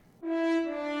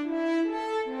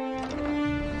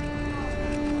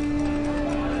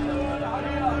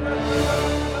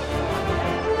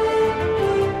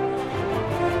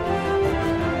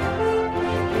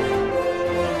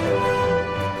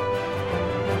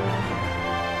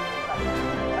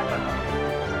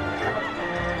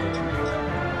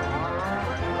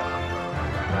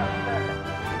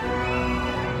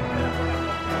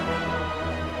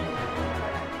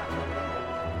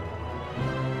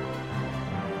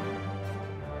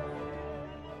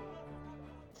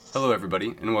Hello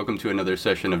everybody, and welcome to another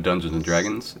session of Dungeons &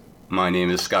 Dragons. My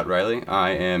name is Scott Riley.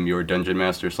 I am your Dungeon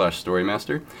Master / Story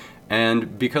Master,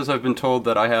 and because I've been told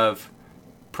that I have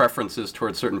preferences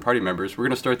towards certain party members, we're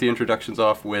going to start the introductions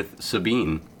off with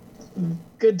Sabine.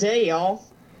 Good day, y'all.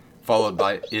 Followed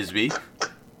by Isby.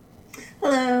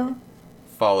 Hello.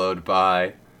 Followed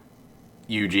by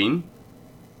Eugene.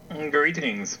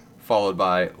 Greetings. Followed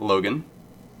by Logan.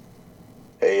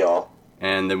 Hey, y'all.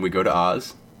 And then we go to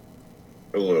Oz.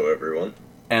 Hello, everyone.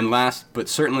 And last, but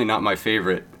certainly not my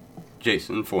favorite,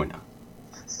 Jason Foyna.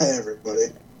 Hey, everybody.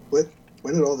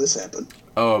 When did all this happen?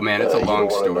 Oh man, it's a long you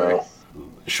don't wanna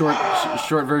story. know.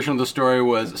 Short version of the story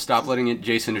was stop letting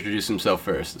Jason introduce himself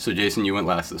first. So Jason, you went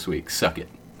last this week. Suck it.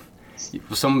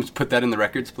 Will someone put that in the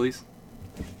records, please?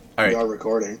 All right. We are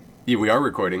recording. Yeah, we are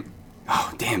recording.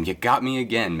 Oh, damn, you got me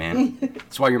again, man.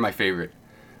 That's why you're my favorite.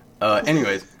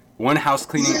 Anyways, one house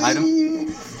cleaning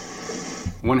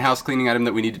item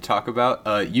that we need to talk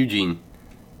about. Eugene,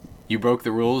 you broke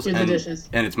the rules, Do the dishes.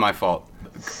 and it's my fault.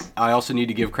 I also need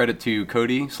to give credit to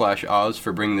Cody / Oz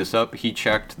for bringing this up. He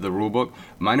checked the rulebook.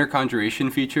 Minor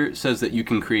conjuration feature says that you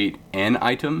can create an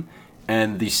item,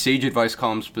 and the sage advice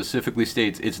column specifically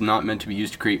states it's not meant to be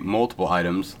used to create multiple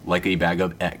items, like a bag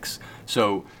of X.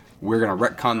 So we're gonna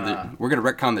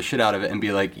retcon the shit out of it and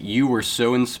be like, you were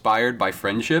so inspired by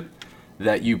friendship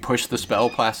that you pushed the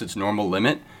spell past its normal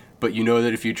limit, but you know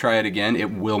that if you try it again,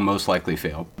 it will most likely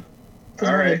fail. Because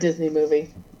we're in a Disney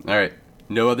movie. All right,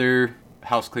 no other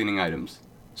house cleaning items.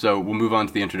 So we'll move on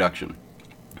to the introduction.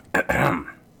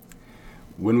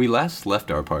 When we last left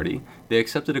our party, they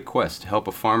accepted a quest to help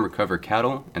a farm recover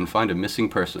cattle and find a missing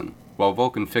person, while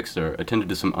Vulcan Fixer attended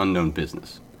to some unknown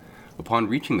business. Upon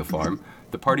reaching the farm,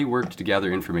 the party worked to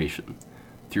gather information.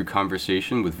 Through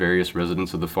conversation with various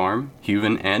residents of the farm,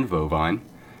 Huven and Vovine,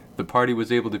 the party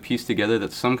was able to piece together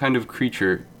that some kind of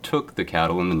creature took the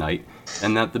cattle in the night,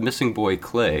 and that the missing boy,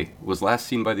 Clay, was last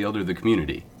seen by the elder of the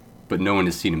community, but no one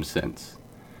has seen him since.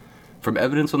 From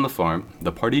evidence on the farm,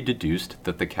 the party deduced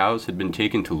that the cows had been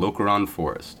taken to Locaron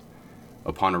Forest.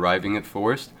 Upon arriving at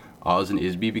Forest, Oz and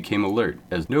Isby became alert,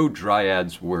 as no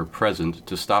dryads were present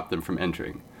to stop them from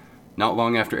entering. Not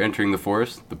long after entering the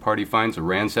forest, the party finds a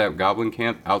ransacked goblin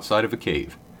camp outside of a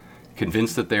cave.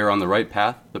 Convinced that they are on the right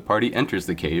path, the party enters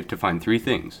the cave to find three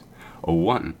things.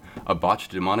 1. A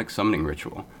botched demonic summoning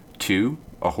ritual. 2.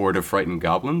 A horde of frightened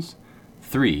goblins.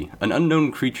 3. An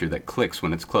unknown creature that clicks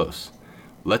when it's close.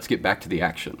 Let's get back to the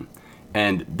action.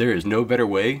 And there is no better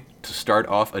way to start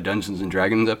off a Dungeons &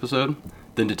 Dragons episode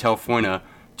than to tell Foyna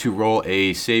to roll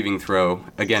a saving throw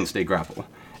against a grapple,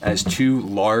 as two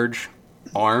large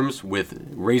arms with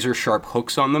razor-sharp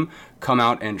hooks on them come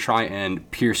out and try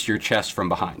and pierce your chest from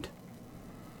behind.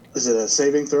 Is it a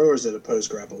saving throw or is it a post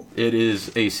grapple? It is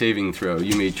a saving throw.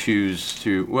 You may choose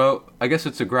to... Well, I guess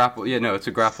it's a grapple. Yeah, no, it's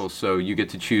a grapple, so you get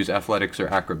to choose athletics or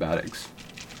acrobatics.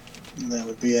 And that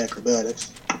would be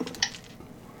acrobatics.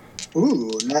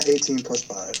 Ooh, not 18 plus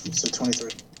 5, so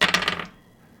 23.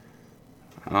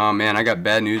 Oh, man, I got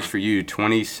bad news for you.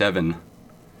 27.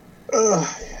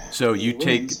 Yeah. So you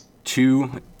take Wins.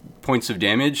 2 points of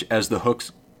damage as the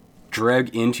hooks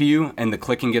drag into you and the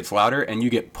clicking gets louder and you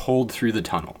get pulled through the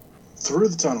tunnel. Through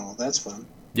the tunnel, that's fun.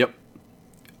 Yep.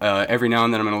 Every now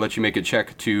and then I'm going to let you make a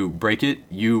check to break it.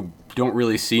 You don't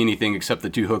really see anything except the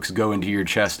 2 hooks go into your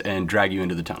chest and drag you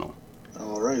into the tunnel.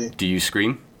 Alrighty. Do you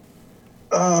scream?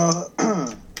 You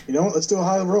know what? Let's do a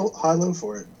high-low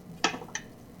for it.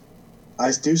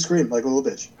 I do scream like a little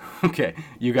bitch. Okay,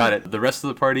 you got it. The rest of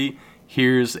the party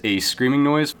hears a screaming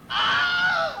noise,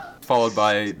 followed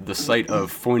by the sight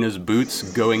of Foyna's boots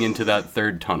going into that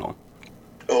third tunnel.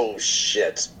 Oh,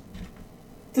 shit.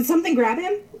 Did something grab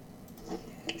him?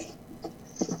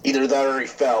 Either that or he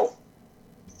fell.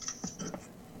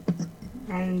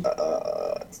 And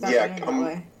Yeah,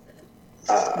 I'm...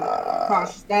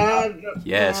 Cautious.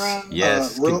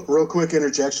 Yes. Real quick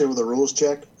interjection with a rules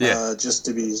check. Yeah. Just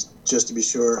to be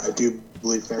sure, I do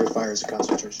believe Fairy Fire is a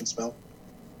concentration spell.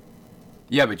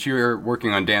 Yeah, but you're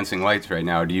working on Dancing Lights right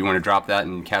now. Do you want to drop that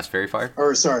and cast Fairy Fire?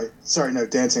 Or sorry, no,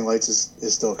 Dancing Lights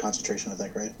is still a concentration, I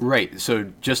think, right? Right,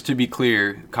 so just to be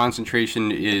clear,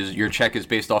 concentration is, your check is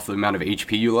based off the amount of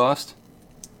HP you lost?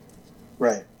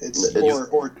 Right. It's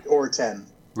or 10.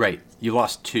 Right, you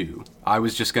lost 2. I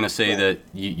was just going to say that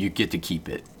you get to keep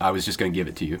it. I was just going to give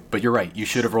it to you. But you're right, you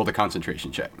should have rolled a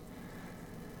concentration check.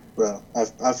 Well,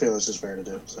 I feel it's just fair to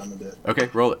do, so I'm going to do it. Okay,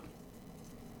 roll it.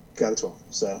 Got a 12,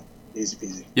 so easy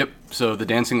peasy. Yep, so the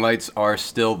dancing lights are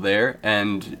still there,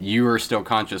 and you are still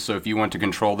conscious, so if you want to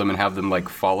control them and have them, like,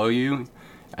 follow you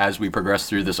as we progress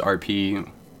through this RP,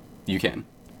 you can.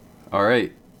 All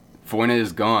right. Foyna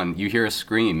is gone. You hear a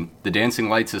scream. The dancing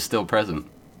lights is still present.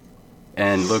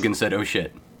 And Logan said, oh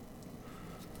shit.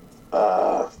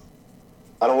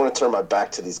 I don't want to turn my back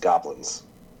to these goblins.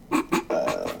 Because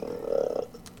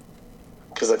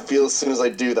I feel as soon as I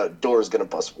do, that door is going to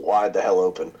bust wide the hell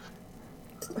open.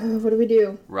 What do we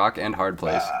do? Rock and hard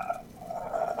place.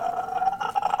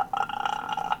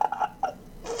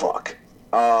 Fuck.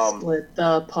 Split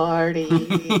the party.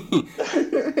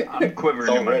 I'm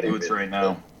quivering in my boots right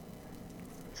now.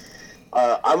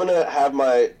 I'm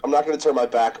not gonna turn my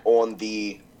back on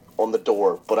the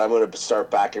door, but I'm gonna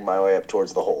start backing my way up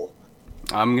towards the hole.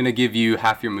 I'm going to give you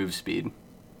half your move speed.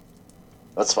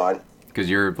 That's fine. Because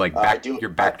you're like you're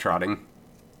backtrotting.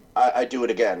 I do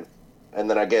it again, and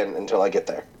then again until I get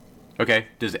there. Okay.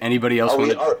 Does anybody else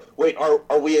want to?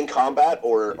 Are we in combat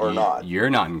or not? You're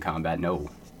not in combat. No.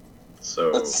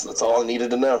 So That's all I needed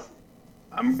to know.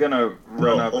 I'm gonna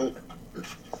run up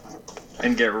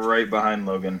and get right behind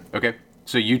Logan. Okay.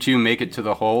 So you two make it to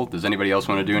the hole. Does anybody else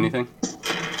want to do anything?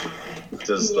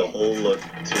 Does the hole look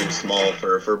too small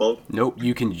for a furbolg? Nope.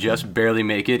 You can just barely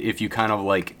make it if you kind of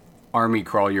like army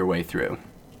crawl your way through.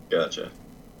 Gotcha.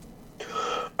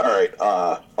 All right.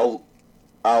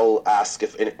 I'll ask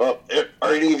if any.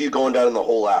 Are any of you going down in the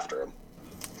hole after him?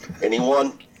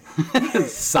 Anyone?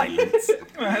 Silence.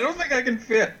 I don't think I can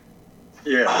fit.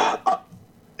 Yeah.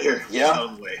 Here. Yeah. Out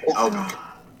of the way. I'll go.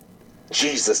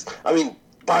 Jesus. I mean,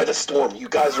 by the storm, you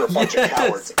guys are a bunch Yes, of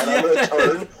cowards. And I'm going to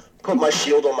turn, put my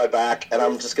shield on my back, and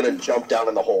I'm just going to jump down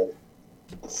in the hole.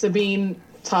 Sabine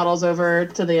toddles over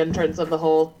to the entrance of the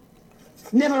hole.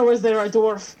 Never was there a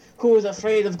dwarf who was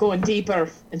afraid of going deeper,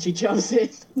 and she jumps in.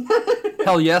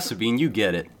 Hell yes, Sabine, you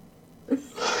get it.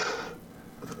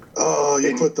 Oh,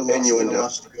 you put the lust in the innuendo.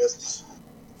 lust of business.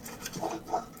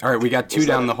 All right, we got two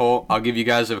down the hole. I'll give you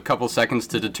guys a couple seconds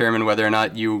to determine whether or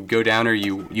not you go down or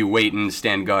you wait and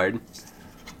stand guard.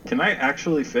 Can I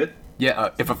actually fit? Yeah,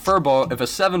 if a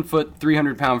 7 foot,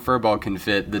 300 pound furball can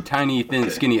fit, the tiny, thin,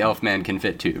 skinny elf man can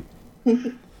fit too.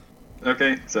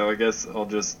 Okay, so I guess I'll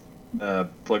just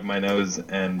plug my nose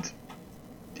and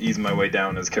ease my way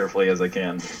down as carefully as I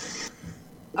can.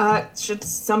 Should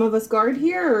some of us guard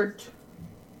here, or...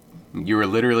 You were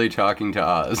literally talking to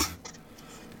Oz.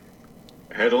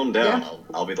 Head on down. Yeah.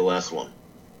 I'll be the last one.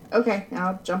 Okay,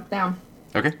 I'll jump down.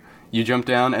 Okay. You jump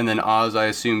down, and then Oz, I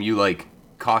assume you, like,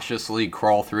 cautiously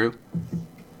crawl through?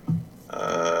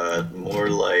 More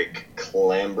like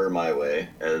clamber my way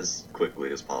as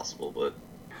quickly as possible, but...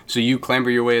 So you clamber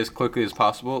your way as quickly as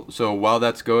possible. So while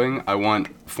that's going, I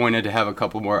want Foyna to have a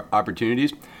couple more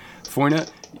opportunities. Foyna,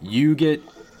 you get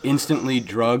instantly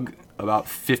drugged about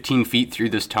 15 feet through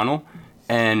this tunnel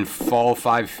and fall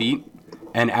 5 feet.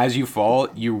 And as you fall,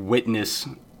 you witness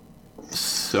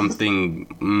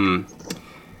something...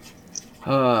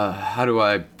 how do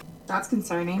I... That's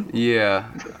concerning. Yeah.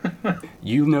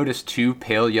 You notice two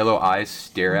pale yellow eyes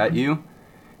stare at you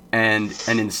and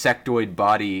an insectoid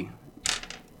body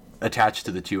attached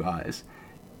to the two eyes.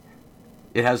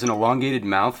 It has an elongated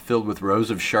mouth filled with rows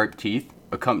of sharp teeth,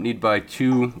 accompanied by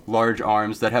two large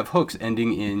arms that have hooks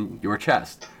ending in your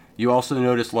chest. You also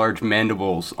notice large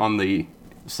mandibles on the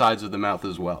sides of the mouth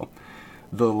as well.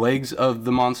 The legs of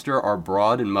the monster are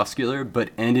broad and muscular,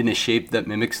 but end in a shape that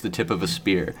mimics the tip of a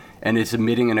spear, and it's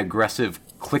emitting an aggressive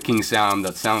clicking sound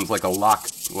that sounds like a lock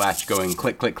latch going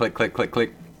click, click, click, click, click,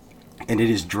 click, and it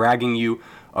is dragging you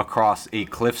across a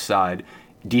cliffside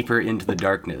deeper into the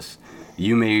darkness.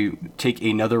 You may take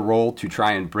another roll to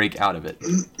try and break out of it.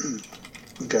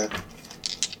 Okay.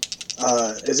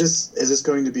 Is this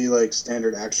going to be like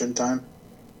standard action time?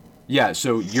 Yeah,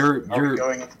 so Are you're we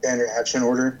going in standard action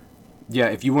order? yeah,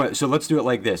 if you want, so let's do it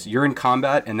like this. You're in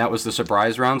combat, and that was the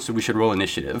surprise round, so we should roll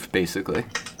initiative, basically.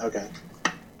 Okay.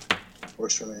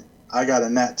 Works for me. I got a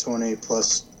nat 20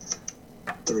 plus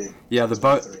 3. Yeah,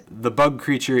 Plus the bug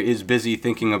creature is busy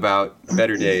thinking about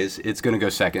better days. It's gonna go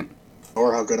second.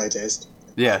 Or how good I taste.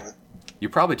 Yeah, you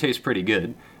probably taste pretty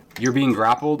good. You're being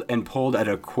grappled and pulled at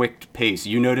a quick pace.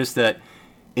 You notice that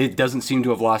it doesn't seem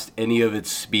to have lost any of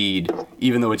its speed,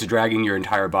 even though it's dragging your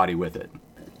entire body with it.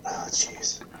 Ah,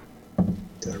 jeez.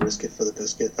 Did I risk it for the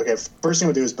biscuit? Okay, first thing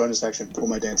I'll do is bonus action, pull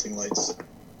my dancing lights.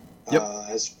 Yep.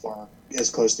 As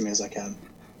close to me as I can.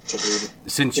 So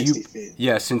Since 60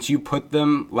 feet. since you put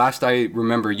them, last I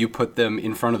remember, you put them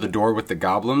in front of the door with the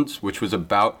goblins, which was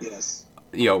about, Yes.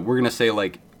 we're gonna say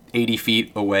like 80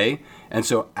 feet away. And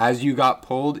so as you got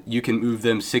pulled, you can move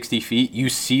them 60 feet. You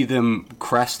see them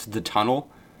crest the tunnel.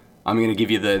 I'm going to give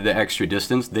you the extra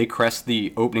distance. They crest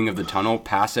the opening of the tunnel,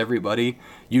 pass everybody.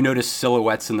 You notice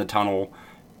silhouettes in the tunnel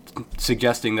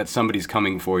suggesting that somebody's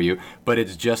coming for you, but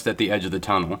it's just at the edge of the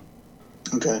tunnel.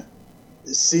 Okay.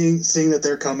 seeing that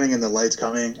they're coming and the light's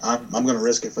coming, I'm going to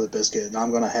risk it for the biscuit, and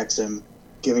I'm going to hex him,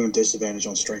 giving him disadvantage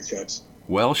on strength checks.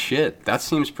 Well, shit. That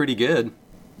seems pretty good.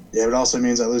 Yeah, it also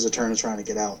means I lose a turn of trying to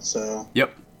get out, so...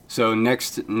 Yep. So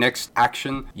next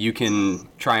action, you can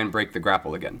try and break the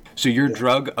grapple again. So you're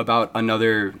drug about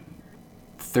another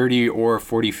 30 or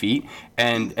 40 feet,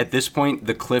 and at this point,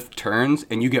 the cliff turns,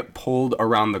 and you get pulled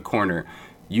around the corner.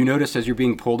 You notice as you're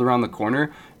being pulled around the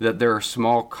corner that there are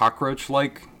small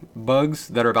cockroach-like bugs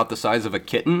that are about the size of a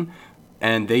kitten,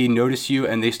 and they notice you,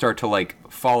 and they start to, like,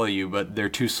 follow you, but they're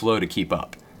too slow to keep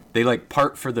up. They, like,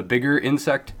 part for the bigger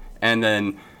insect, and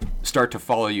then start to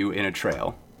follow you in a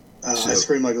trail. I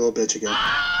scream like a little bitch again.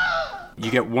 You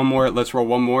get one more. Let's roll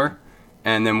one more,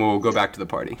 and then we'll go back to the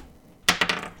party.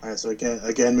 All right, so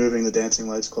again, moving the dancing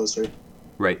lights closer.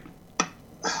 Right.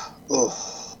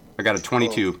 Oh. I got a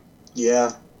 22.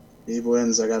 Yeah. Eve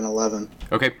wins. I got an 11.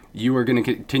 Okay, you are going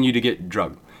to continue to get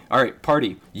drugged. All right,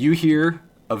 party. You hear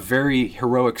a very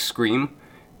heroic scream,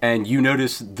 and you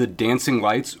notice the dancing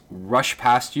lights rush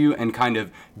past you and kind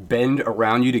of bend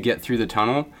around you to get through the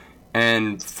tunnel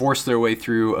and force their way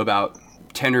through about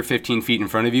 10 or 15 feet in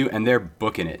front of you, and they're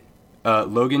booking it.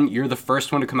 Logan, you're the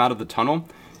first one to come out of the tunnel,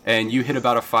 and you hit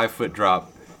about a 5-foot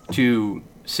drop. To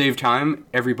save time,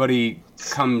 everybody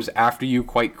comes after you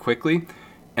quite quickly,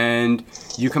 and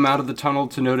you come out of the tunnel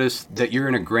to notice that you're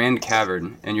in a grand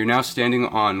cavern, and you're now standing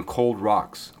on cold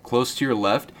rocks. Close to your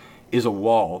left is a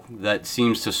wall that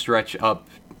seems to stretch up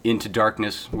into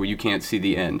darkness where you can't see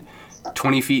the end.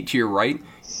 20 feet to your right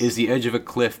is the edge of a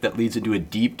cliff that leads into a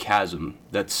deep chasm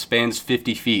that spans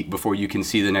 50 feet before you can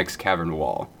see the next cavern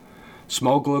wall.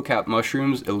 Small glow-cap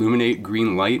mushrooms illuminate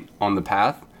green light on the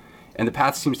path, and the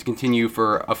path seems to continue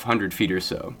for 100 feet or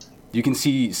so. You can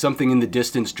see something in the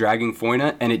distance dragging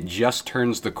Foyna, and it just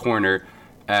turns the corner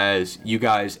as you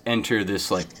guys enter this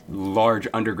like large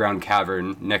underground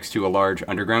cavern next to a large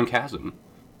underground chasm.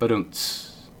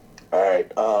 Ba-dum-ts.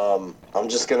 Alright, I'm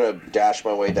just gonna dash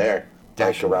my way there.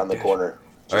 Dash around the corner.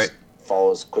 Just Alright.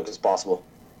 follow as quick as possible.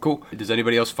 Cool. Does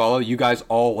anybody else follow? You guys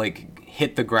all like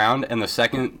hit the ground, and the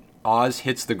second Oz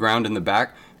hits the ground in the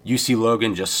back, you see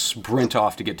Logan just sprint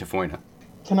off to get to Foyna.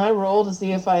 Can I roll to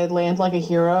see if I land like a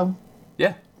hero?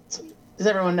 Yeah. Does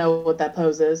everyone know what that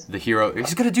pose is? The hero.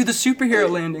 He's gonna do the superhero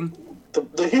landing.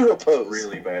 The hero pose.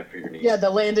 Really bad for your knees. Yeah, the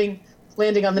landing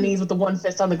on the knees with the one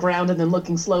fist on the ground and then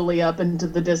looking slowly up into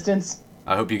the distance.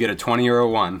 I hope you get a 20 or a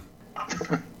 1.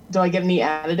 Do I get any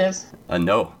additives?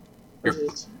 No. Or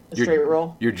just a straight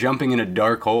roll? You're jumping in a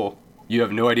dark hole. You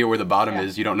have no idea where the bottom Yeah.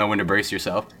 is. You don't know when to brace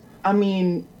yourself. I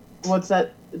mean, what's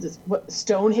that? What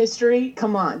stone history?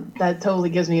 Come on, that totally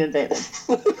gives me an advantage.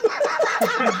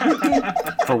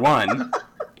 For one,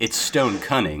 it's stone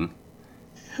cunning.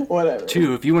 Whatever.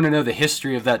 2, if you want to know the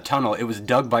history of that tunnel, it was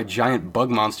dug by giant bug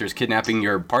monsters kidnapping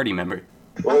your party member.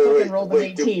 I fucking rolled an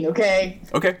 18, okay?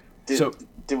 Okay, so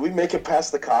Did we make it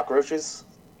past the cockroaches?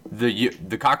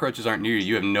 the cockroaches aren't near you.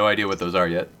 You have no idea what those are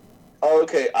yet. Oh,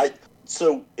 okay.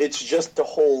 So it's just a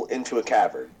hole into a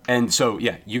cavern. And so,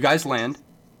 yeah, you guys land,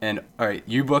 and all right,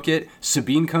 you book it.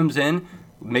 Sabine comes in,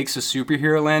 makes a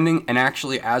superhero landing, and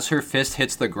actually, as her fist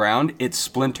hits the ground, it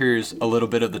splinters a little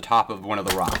bit of the top of one of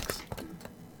the rocks.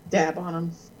 Dab on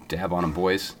them. Dab on them,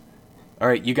 boys. All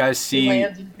right, you guys see.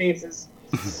 Lands in faces.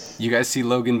 You guys see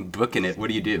Logan booking it. What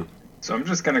do you do? So I'm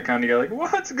just gonna kind of go like,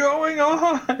 what's going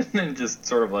on? And just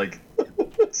sort of like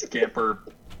scamper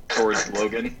towards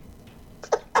Logan.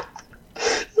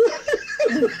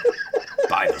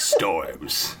 By the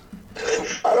storms.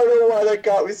 I don't know why that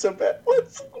got me so bad.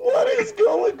 What is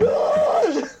going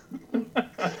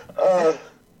on?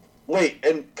 Wait,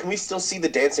 and can we still see the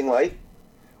dancing light?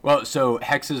 Well, so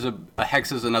hex is a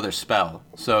hex is another spell.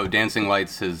 So dancing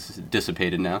lights has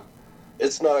dissipated now.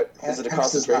 It's not. Is it a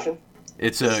Hex is concentration?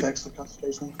 It's Affects the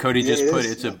concentration? Cody Yeah, just it put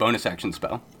is, it's yeah. a bonus action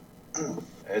spell.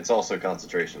 It's also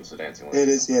concentration, so dancing lights. It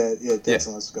is, yeah,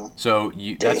 dancing lights go. So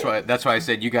that's why I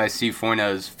said you guys see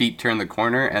Foyna's feet turn the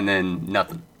corner and then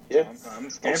nothing. Yeah. I'm I'm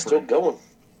scampering. still going.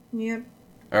 Yep.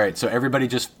 All right, so everybody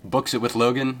just books it with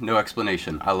Logan. No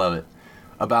explanation. I love it.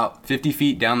 About 50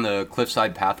 feet down the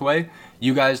cliffside pathway,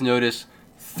 you guys notice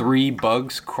 3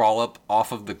 bugs crawl up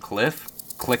off of the cliff,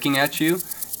 clicking at you,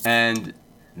 and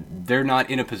they're not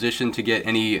in a position to get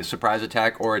any surprise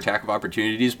attack or attack of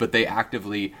opportunities, but they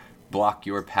actively block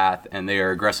your path, and they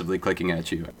are aggressively clicking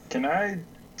at you. Can I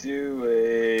do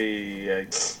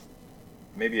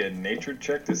maybe a nature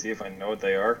check to see if I know what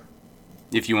they are?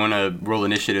 If you want to roll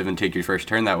initiative and take your first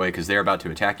turn that way, because they're about to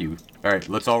attack you. All right,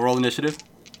 let's all roll initiative.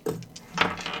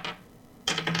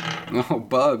 Oh,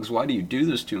 bugs, why do you do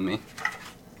this to me?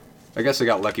 I guess I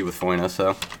got lucky with Foyna,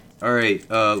 so. All right,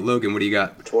 Logan, what do you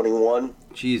got? 21.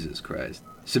 Jesus Christ.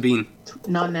 Sabine.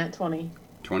 Non-nat 20.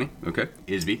 20. Okay.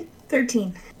 Isby.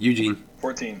 13. Eugene.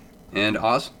 14. And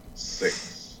Oz.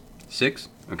 6. 6.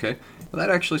 Okay. Well, that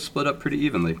actually split up pretty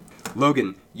evenly.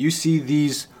 Logan, you see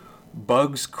these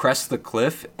bugs crest the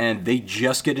cliff, and they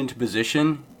just get into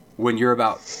position when you're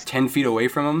about 10 feet away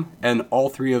from them, and all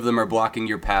three of them are blocking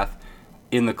your path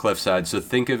in the cliffside. So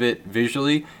think of it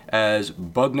visually as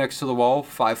bug next to the wall,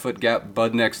 5-foot gap,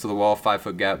 bug next to the wall,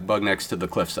 5-foot gap, bug next to the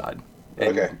cliffside.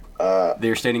 And Okay.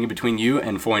 they're standing in between you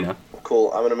and Foyna.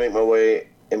 Cool. I'm gonna make my way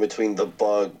in between the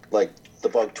bug, like the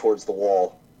bug towards the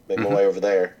wall. Make my way over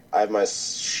there. I have my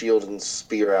shield and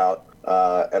spear out,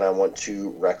 and I want to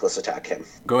reckless attack him.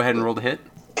 Go ahead and roll the hit.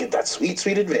 Get that sweet,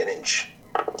 sweet advantage.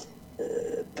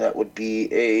 That would be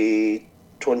a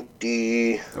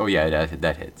 20. Oh yeah,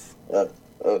 that hits.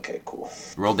 Okay, cool.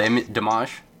 Roll damage.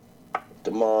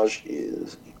 Damage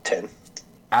is 10.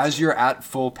 As you're at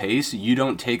full pace, you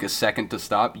don't take a second to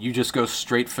stop. You just go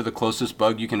straight for the closest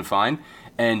bug you can find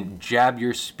and jab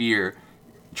your spear,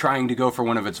 trying to go for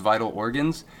one of its vital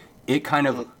organs. It kind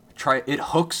of it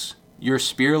hooks your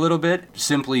spear a little bit,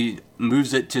 simply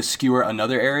moves it to skewer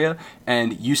another area,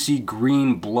 and you see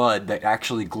green blood that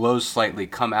actually glows slightly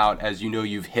come out as you know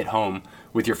you've hit home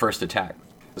with your first attack.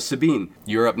 Sabine,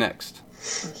 you're up next.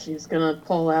 She's gonna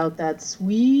pull out that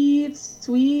sweet,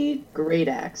 sweet great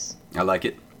axe. I like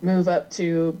it. Move up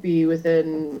to be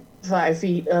within 5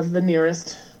 feet of the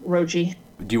nearest Rochi.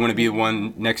 Do you want to be the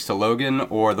one next to Logan,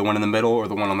 or the one in the middle, or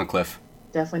the one on the cliff?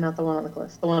 Definitely not the one on the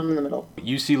cliff. The one in the middle.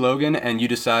 You see Logan, and you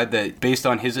decide that based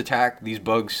on his attack, these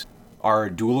bugs are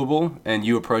duelable, and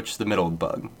you approach the middle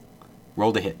bug.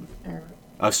 Roll to hit. Alright.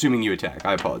 Assuming you attack.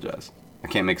 I apologize. I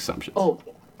can't make assumptions. Oh,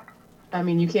 I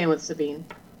mean, you can with Sabine.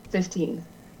 15.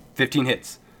 15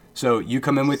 hits. So you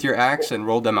come in with your axe and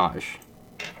roll damage.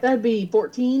 That'd be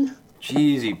 14.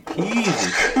 Jeezy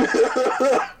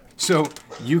peasy. So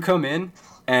you come in,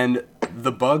 and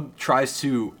the bug tries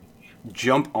to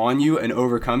jump on you and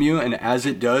overcome you, and as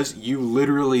it does, you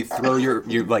literally throw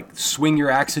you like swing your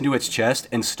axe into its chest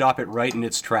and stop it right in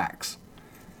its tracks.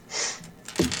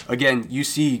 Again, you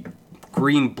see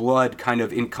green blood kind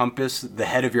of encompass the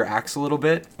head of your axe a little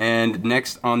bit, and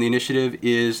next on the initiative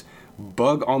is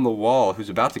bug on the wall who's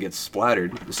about to get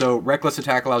splattered. So reckless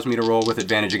attack allows me to roll with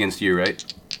advantage against you,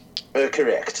 right?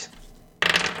 Correct.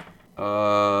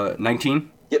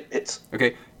 19? Yep, hits.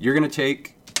 Okay, you're gonna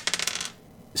take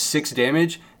 6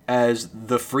 damage as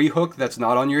the free hook that's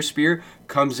not on your spear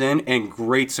comes in and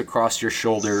grates across your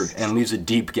shoulder and leaves a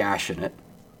deep gash in it.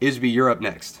 Isby, you're up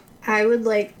next. I would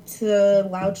like to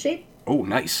wild shape Oh,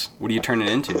 nice. What are you turning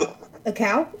into? a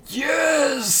cow.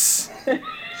 Yes!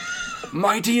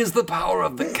 Mighty is the power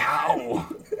of the cow.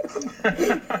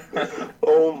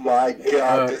 Oh my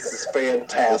god, this is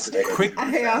fantastic. Quick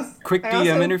I also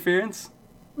DM interference.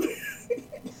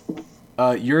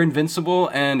 You're invincible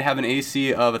and have an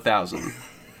AC of 1,000.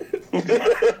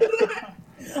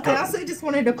 I also just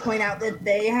wanted to point out that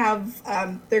they have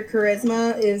their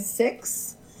charisma is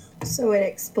 6, so it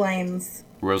explains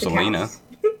the Rosalina. cows.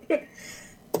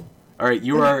 All right,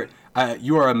 you are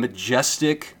a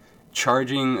majestic,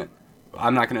 charging.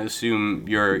 I'm not going to assume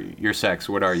your sex.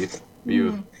 What are you? Are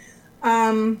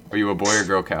you a boy or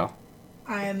girl cow?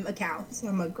 I'm a cow, so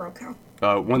I'm a girl cow.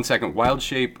 1 second. Wild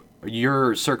shape.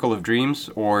 Your circle of dreams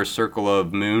or circle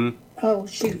of moon? Oh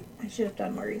shoot! I should have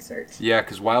done more research. Yeah,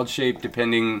 because wild shape,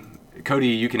 depending. Cody,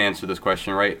 you can answer this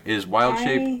question, right? Is wild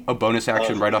shape a bonus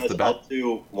action right off the bat? Up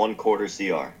to 1/4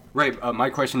 CR. Right.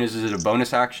 My question is it a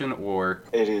bonus action or?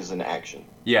 It is an action.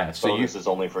 Yeah. So Bonus is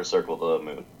only for Circle of the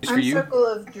Moon. for I'm you. Circle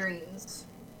of Dreams.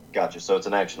 Gotcha. So it's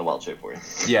an action of wild shape for you.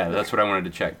 Yeah, that's what I wanted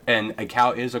to check. And a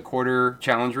cow is a quarter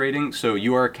challenge rating, so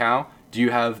you are a cow. Do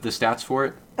you have the stats for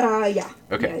it? Yeah.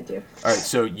 Okay. Yeah, I do. All right,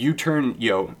 so you turn,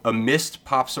 a mist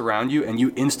pops around you, and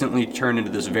you instantly turn into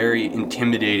this very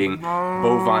intimidating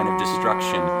bovine of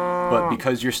destruction. But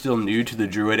because you're still new to the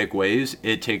druidic ways,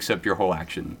 it takes up your whole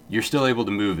action. You're still able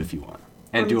to move if you want,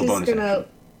 and do a bonus I'm just action.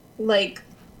 gonna,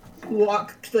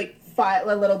 walk,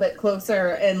 a little bit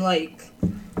closer and,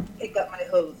 pick up my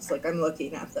hooves, I'm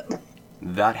looking at them.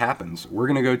 That happens. We're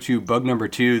going to go to bug number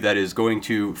 2 that is going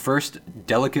to first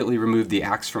delicately remove the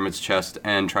axe from its chest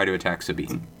and try to attack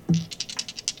Sabine.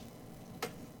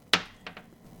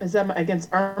 Is that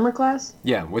against armor class?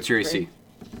 Yeah, what's your AC?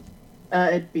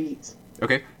 It beats.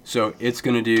 Okay, so it's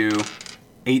going to do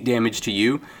 8 damage to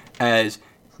you as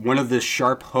one of the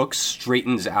sharp hooks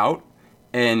straightens out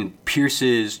and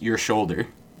pierces your shoulder.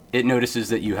 It notices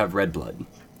that you have red blood.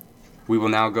 We will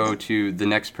now go to the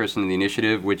next person in the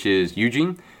initiative, which is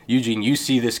Eugene. Eugene, you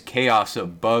see this chaos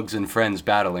of bugs and friends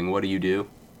battling. What do you do?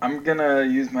 I'm gonna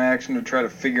use my action to try to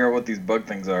figure out what these bug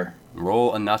things are.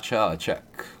 Roll a nacha check.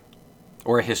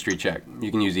 Or a history check.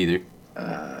 You can use either.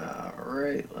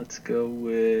 Alright, let's go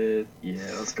with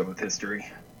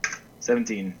history.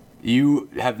 17. You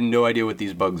have no idea what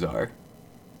these bugs are.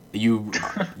 You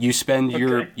spend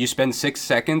you spend 6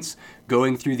 seconds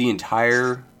going through the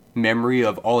entire memory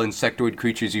of all insectoid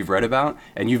creatures you've read about,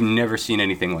 and you've never seen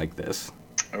anything like this.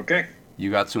 Okay.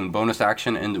 You got some bonus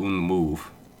action and un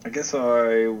move. I guess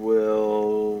I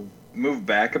will move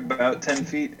back about 10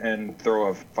 feet and throw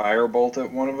a firebolt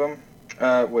at one of them.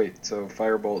 Wait, so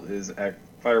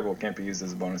firebolt can't be used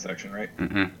as a bonus action, right?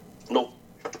 Mm-mm. Nope.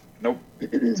 Nope.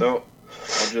 So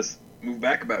I'll just move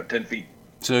back about 10 feet.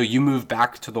 So you move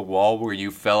back to the wall where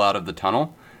you fell out of the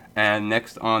tunnel, and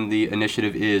next on the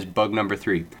initiative is bug number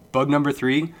 3. Bug number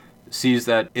 3 sees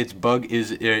that its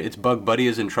bug buddy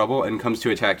is in trouble and comes to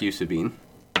attack you, Sabine.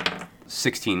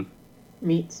 16.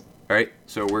 Meats. All right,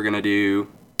 so we're gonna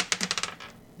do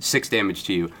 6 damage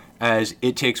to you as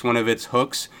it takes one of its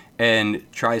hooks and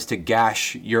tries to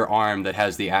gash your arm that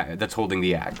has that's holding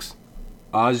the axe.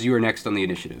 Oz, you are next on the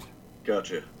initiative.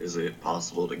 Gotcha. Is it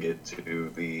possible to get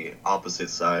to the opposite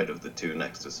side of the two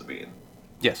next to Sabine?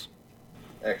 Yes.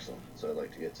 Excellent. So I'd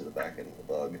like to get to the back end of the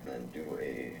bug and then do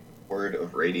a word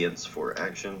of radiance for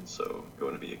action. So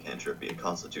going to be a cantrip, be a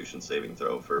Constitution saving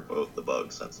throw for both the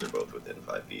bugs since they're both within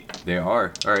 5 feet. They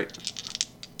are. All right.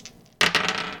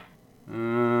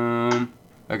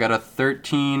 I got a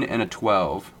 13 and a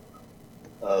 12.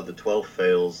 The 12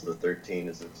 fails. The 13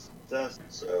 is a success.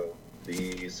 So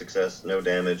the success, no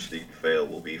damage. The fail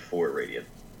will be 4 radiant.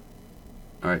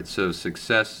 All right, so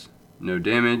success, no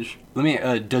damage. Let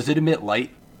me. Does it emit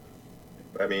light?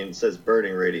 I mean, it says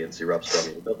burning radiance erupts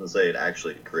from it. It doesn't say it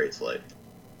actually creates light.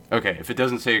 Okay, if it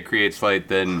doesn't say it creates light,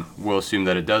 then we'll assume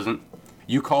that it doesn't.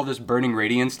 You call this burning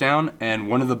radiance down, and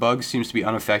one of the bugs seems to be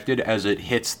unaffected as it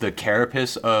hits the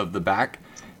carapace of the back,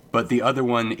 but the other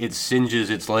one, it singes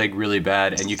its leg really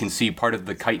bad, and you can see part of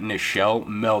the chitinous shell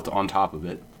melt on top of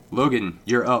it. Logan,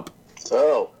 you're up.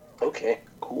 Oh, okay,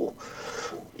 cool.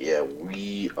 Yeah,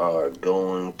 we are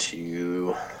going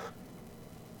to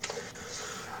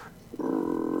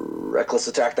reckless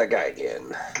attack that guy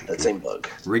again. That same bug.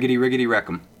 Riggedy wreck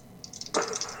 'em.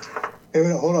 Hey,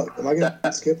 wait, hold up. Am I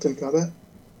getting skipped in combat?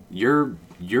 You're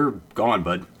gone,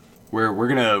 bud. We're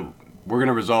gonna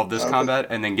resolve this combat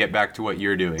and then get back to what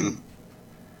you're doing.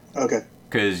 Okay.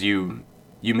 Because you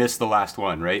missed the last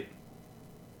one, right?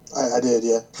 I did,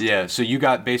 yeah. Yeah, so you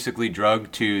got basically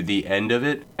drugged to the end of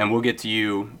it, and we'll get to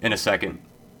you in a second.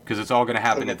 Because it's all going to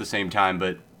happen at the same time,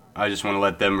 but I just want to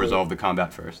let them resolve the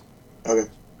combat first. Okay.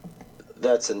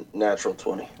 That's a natural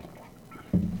 20.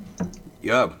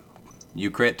 Yeah,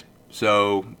 you crit.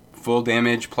 So, full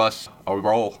damage plus a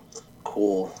roll.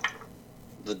 Cool.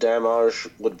 The damage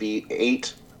would be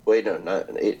 8. Wait, no, not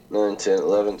 8, 9, 10,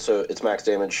 11. So it's max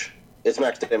damage. It's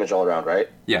max damage all around, right?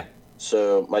 Yeah.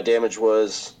 So my damage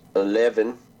was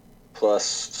 11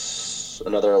 plus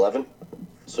another 11.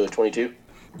 So 22.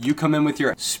 You come in with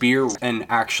your spear and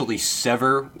actually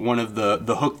sever one of the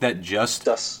hook that just...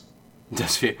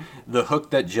 The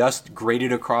hook that just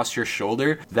grated across your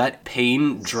shoulder. That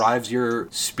pain drives your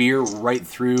spear right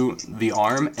through the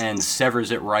arm and severs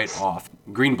it right off.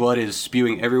 Green blood is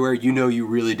spewing everywhere. You know you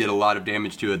really did a lot of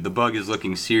damage to it. The bug is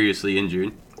looking seriously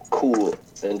injured. Cool.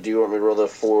 And do you want me to roll the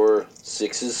 4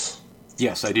 6s?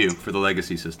 Yes, I do, for the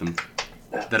legacy system.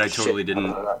 That I totally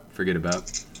didn't forget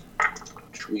about.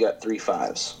 We got 3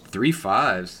 5s. 3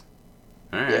 5s?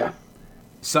 Alright. Yeah.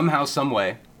 Somehow,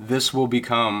 someway, this will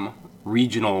become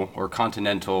regional or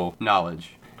continental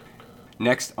knowledge.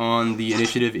 Next on the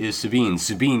initiative is Sabine.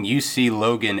 Sabine, you see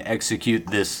Logan execute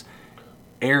this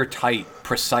airtight,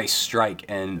 precise strike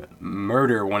and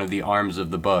murder one of the arms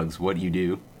of the bugs. What do you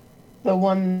do? The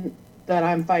one that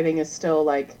I'm fighting is still,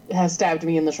 has stabbed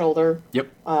me in the shoulder. Yep.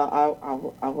 I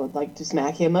would like to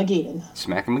smack him again.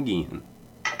 Smack him again.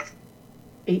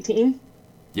 18?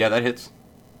 Yeah, that hits.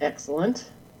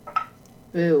 Excellent.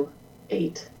 Boo.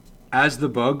 8. As the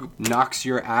bug knocks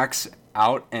your axe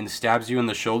out and stabs you in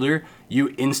the shoulder,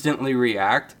 you instantly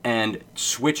react and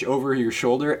switch over your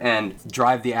shoulder and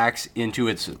drive the axe into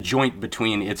its joint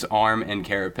between its arm and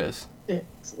carapace.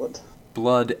 Excellent.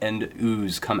 Blood and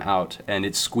ooze come out, and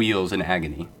it squeals in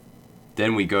agony.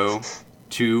 Then we go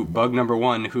to bug number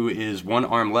 1, who is 1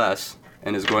 arm less,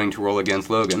 and is going to roll against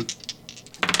Logan.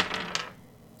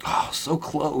 Oh, so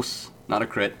close. Not a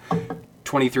crit.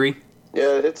 23.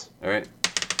 Yeah, it hits. Alright.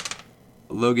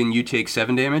 Logan, you take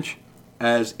 7 damage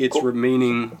as its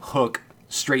remaining hook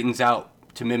straightens out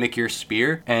to mimic your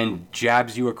spear and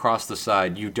jabs you across the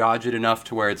side. You dodge it enough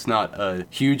to where it's not a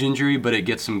huge injury, but it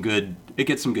gets some good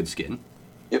skin.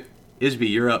 Yep. Isby,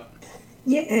 you're up.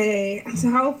 Yay. So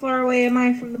how far away am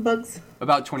I from the bugs?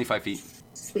 About 25 feet.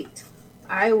 Sweet.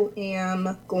 I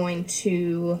am going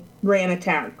to ram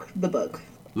attack the bug.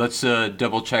 Let's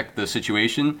double check the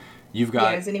situation. You've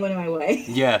got... Yeah, is anyone in my way?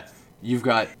 Yeah. You've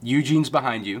got Eugene's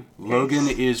behind you. Logan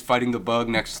is fighting the bug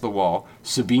next to the wall.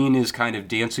 Sabine is kind of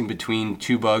dancing between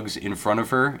two bugs in front of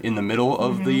her in the middle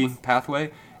of the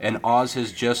pathway. And Oz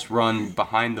has just run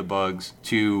behind the bugs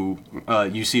to,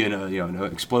 you see an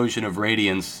explosion of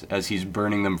radiance as he's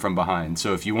burning them from behind.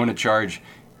 So if you want to charge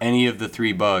any of the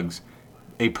three bugs,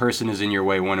 a person is in your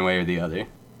way one way or the other.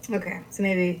 Okay, so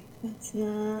maybe that's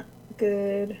not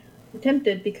good. I'm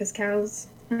tempted because cows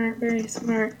aren't very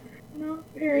smart. Not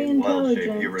very In wild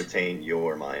intelligent. shape, you retain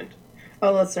your mind.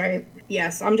 Oh, that's right.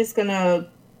 Yes, I'm just gonna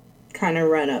kind of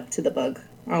run up to the bug.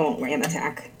 I won't ram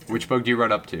attack. Which bug do you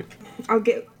run up to? I'll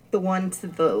get the one to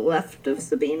the left of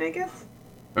Sabine, I guess.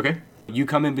 Okay. You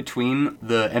come in between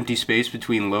the empty space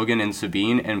between Logan and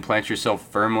Sabine and plant yourself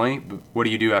firmly. What do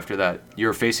you do after that?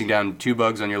 You're facing down two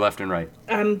bugs on your left and right.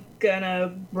 I'm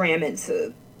gonna ram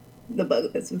into the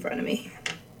bug that's in front of me.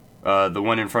 The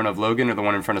one in front of Logan or the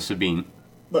one in front of Sabine?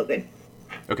 Logan.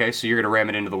 Okay, so you're going to ram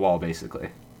it into the wall, basically.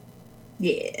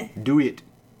 Yeah. Do it.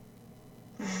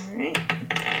 Alright.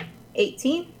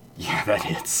 18. Yeah, that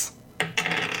hits.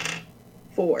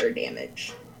 4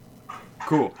 damage.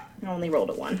 Cool. I only rolled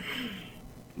a 1.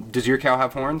 Does your cow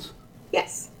have horns?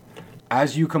 Yes.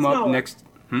 As you come up Small. next...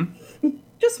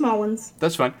 Just small ones.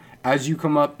 That's fine. As you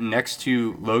come up next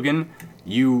to Logan,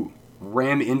 you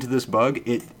ram into this bug.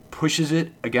 It pushes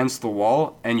it against the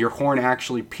wall, and your horn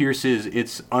actually pierces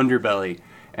its underbelly.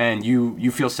 And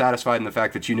you feel satisfied in the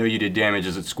fact that you know you did damage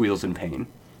as it squeals in pain.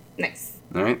 Nice.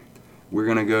 All right. We're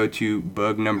going to go to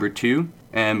bug number 2.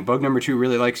 And bug number 2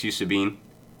 really likes you, Sabine.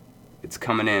 It's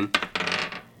coming in.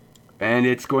 And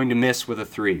it's going to miss with a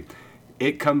 3.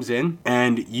 It comes in,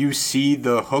 and you see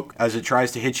the hook as it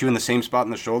tries to hit you in the same spot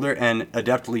in the shoulder and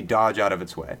adeptly dodge out of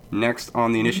its way. Next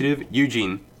on the initiative,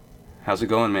 Eugene. How's it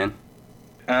going, man?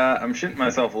 I'm shitting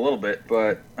myself a little bit,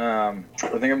 but I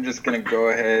think I'm just going to go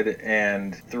ahead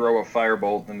and throw a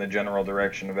firebolt in the general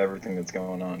direction of everything that's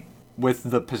going on. With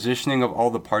the positioning of all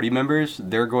the party members,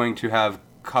 they're going to have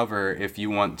cover if you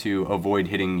want to avoid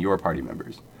hitting your party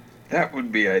members. That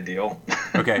would be ideal.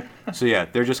 Okay, so yeah,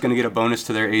 they're just going to get a bonus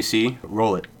to their AC.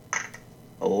 Roll it.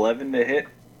 11 to hit.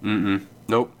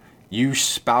 Nope. You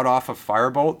spout off a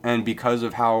firebolt, and because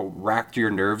of how racked your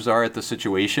nerves are at the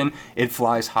situation, it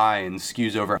flies high and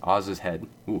skews over Oz's head.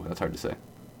 Ooh, that's hard to say.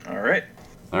 All right.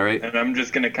 All right. And I'm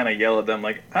just going to kind of yell at them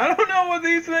like, I don't know what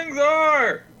these things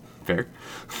are. Fair.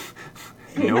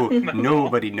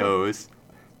 Nobody knows.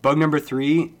 Bug number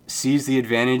 3 sees the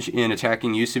advantage in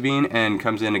attacking you, Sabine, and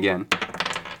comes in again.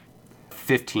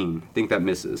 15. I think that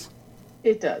misses.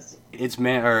 It does. Its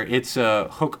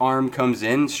hook arm comes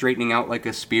in, straightening out like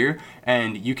a spear,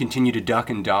 and you continue to duck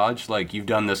and dodge like you've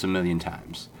done this a million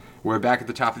times. We're back at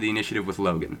the top of the initiative with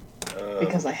Logan.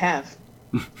 Because I have.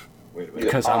 Wait a minute.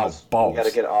 Because I'm a Oz. balls. You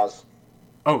gotta get Oz.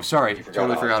 Oh, sorry.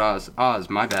 forgot Forgot Oz. Oz,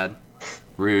 my bad.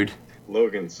 Rude.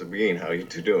 Logan, Sabine, how you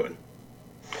two doing?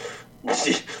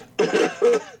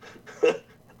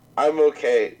 I'm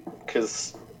okay,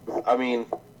 because, I mean,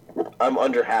 I'm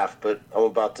under half, but I'm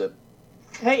about to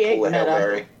Hey, pull a Hail Meta.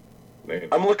 Mary. Man,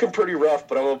 I'm looking pretty rough,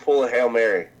 but I'm going to pull a Hail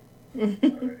Mary.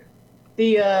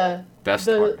 The Best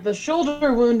part. the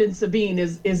shoulder wound in Sabine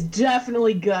is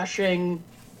definitely gushing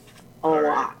a All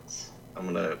right. lot. I'm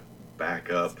gonna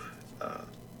back up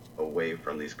away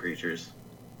from these creatures.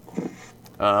 You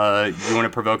want to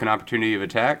provoke an opportunity of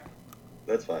attack?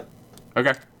 That's fine.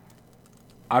 Okay.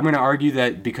 I'm going to argue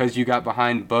that because you got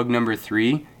behind bug number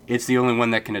 3, it's the only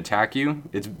one that can attack you.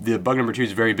 The bug number 2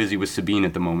 is very busy with Sabine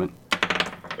at the moment.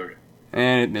 Okay.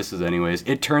 And it misses anyways.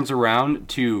 It turns around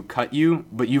to cut you,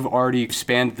 but you've already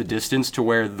spanned the distance to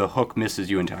where the hook misses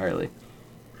you entirely.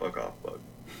 Fuck off, bug.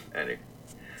 Andy.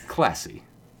 Classy.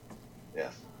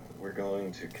 Yes. We're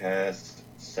going to cast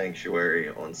Sanctuary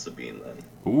on Sabine then.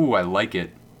 Ooh, I like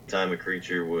it. Time a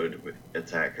creature would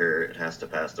attack her, it has to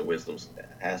pass a wisdom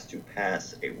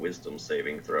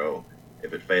saving throw.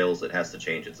 If it fails, it has to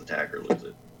change its attack or lose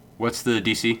it. What's the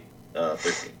DC?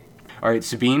 13. Alright,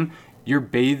 Sabine, you're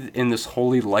bathed in this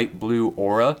holy light blue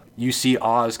aura. You see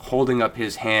Oz holding up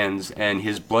his hands, and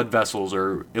his blood vessels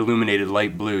are illuminated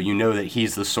light blue. You know that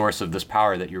he's the source of this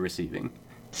power that you're receiving.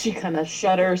 She kind of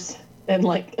shudders and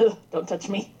like, ugh, don't touch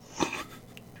me.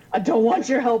 I don't want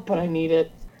your help, but I need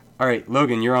it. Alright,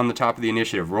 Logan, you're on the top of the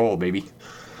initiative. Roll, baby.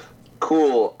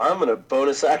 Cool. I'm gonna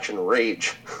bonus action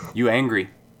rage. You angry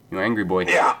boy.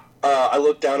 Yeah. I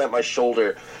look down at my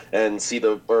shoulder and see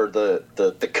the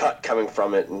cut coming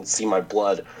from it and see my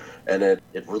blood, and it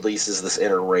releases this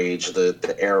inner rage.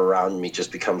 The air around me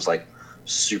just becomes like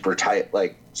super tight,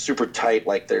 like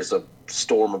there's a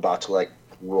storm about to like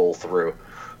roll through.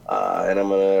 And I'm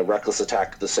gonna reckless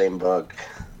attack the same bug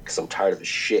because I'm tired of his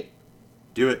shit.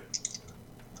 Do it.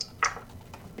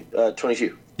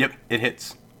 22. Yep, it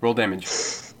hits. Roll damage.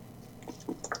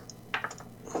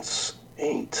 That's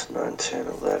 8, 9, 10,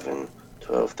 11,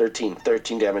 12, 13.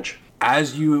 13 damage.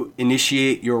 As you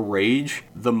initiate your rage,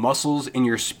 the muscles in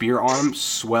your spear arm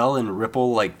swell and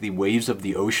ripple like the waves of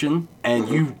the ocean, and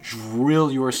you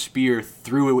drill your spear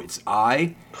through its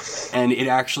eye, and it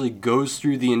actually goes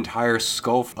through the entire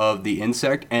skull of the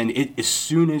insect, and as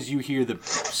soon as you hear the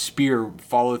spear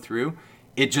follow through,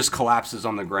 it just collapses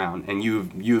on the ground, and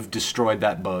you've destroyed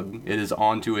that bug. It is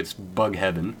onto its bug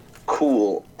heaven.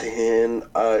 Cool. Then,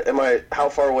 how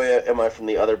far away am I from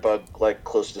the other bug, like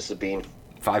close to Sabine?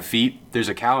 5 feet. There's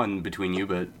a cow in between you,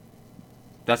 but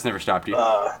that's never stopped you.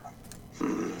 How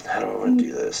do I want to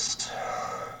do this?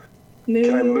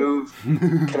 Move.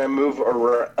 Can I move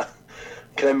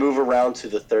around to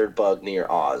the third bug near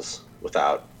Oz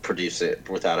without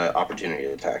an opportunity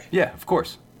to attack? Yeah, of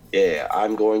course. Yeah,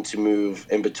 I'm going to move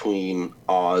in between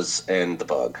Oz and the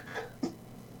bug,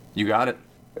 You got it.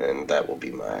 and that will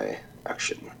be my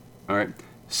action. All right.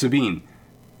 Sabine,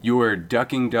 you are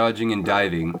ducking, dodging, and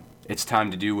diving. It's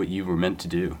time to do what you were meant to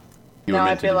do. Now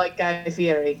I feel like Guy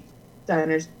Fieri.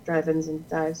 Diners, drive-ins, and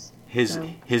dives. His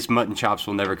mutton chops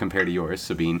will never compare to yours,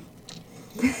 Sabine.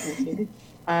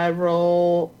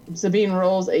 Sabine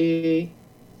rolls a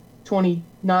 20,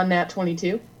 non-nat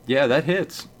 22. Yeah, that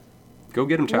hits. Go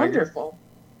get him, Tiger. Wonderful.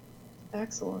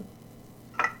 Excellent.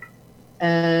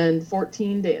 And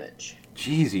 14 damage.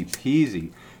 Jeezy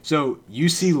peasy. So you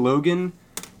see Logan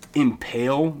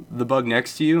impale the bug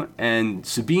next to you, and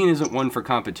Sabine isn't one for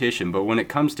competition, but when it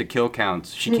comes to kill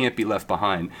counts, she can't be left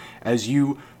behind. As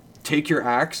you take your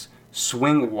axe,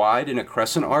 swing wide in a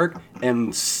crescent arc,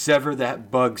 and sever that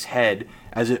bug's head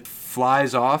as it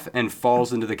flies off and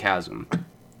falls into the chasm.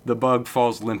 The bug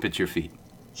falls limp at your feet.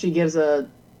 She gives a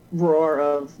roar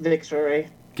of victory.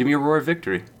 Give me a roar of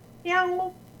victory.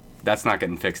 Meow. That's not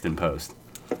getting fixed in post.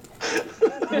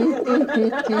 All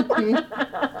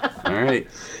right.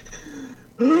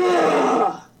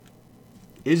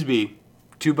 Isby,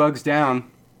 2 bugs down.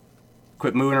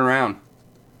 Quit moving around.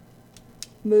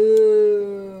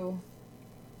 Moo.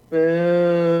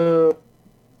 Boo.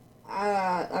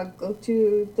 I'll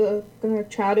gonna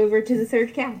trot over to the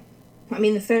third cow.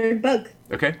 The third bug.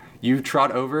 Okay, you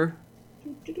trot over.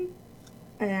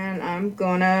 And I'm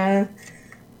gonna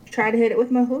try to hit it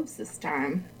with my hooves this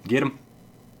time. Get him.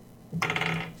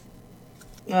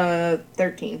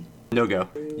 13. No go.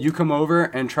 You come over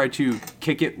and try to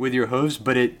kick it with your hooves,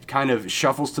 but it kind of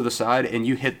shuffles to the side, and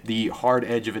you hit the hard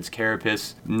edge of its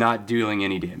carapace, not dealing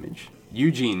any damage.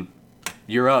 Eugene,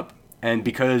 you're up, and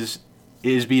because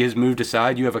Isby has moved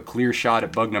aside, you have a clear shot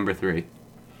at bug number 3.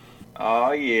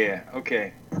 Oh yeah,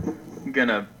 okay. I'm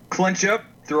gonna clench up,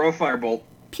 throw a firebolt.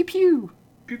 Pew pew.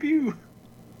 Pew pew.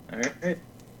 Alright.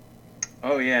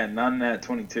 Oh yeah, non-nat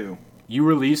 22. You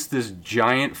release this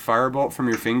giant firebolt from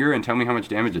your finger and tell me how much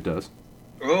damage it does.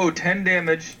 Oh, 10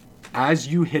 damage. As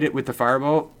you hit it with the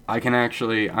firebolt, I'm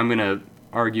going to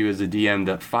argue as a DM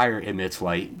that fire emits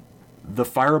light. The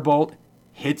firebolt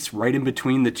hits right in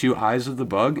between the 2 eyes of the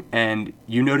bug, and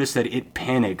you notice that it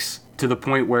panics to the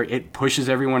point where it pushes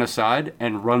everyone aside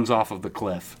and runs off of the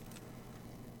cliff.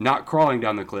 Not crawling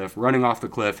down the cliff, running off the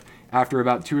cliff. After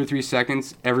about 2 or 3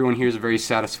 seconds, everyone hears a very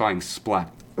satisfying splat.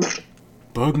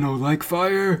 Bug no like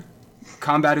fire.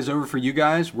 Combat is over for you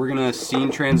guys. We're gonna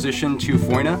scene transition to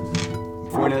Foyna.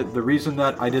 Foyna, the reason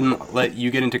that I didn't let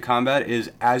you get into combat is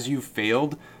as you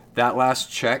failed that last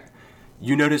check,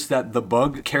 you notice that the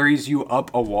bug carries you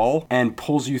up a wall and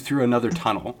pulls you through another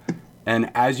tunnel. And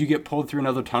as you get pulled through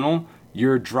another tunnel,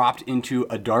 you're dropped into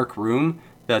a dark room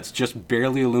that's just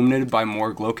barely illuminated by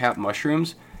more glowcap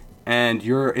mushrooms. And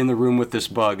you're in the room with this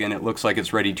bug, and it looks like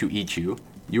it's ready to eat you.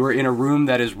 You are in a room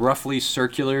that is roughly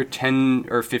circular, 10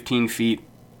 or 15 feet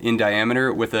in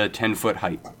diameter with a 10-foot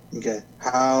height. Okay.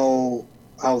 How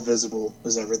visible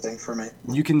is everything for me?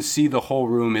 You can see the whole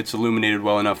room. It's illuminated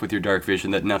well enough with your dark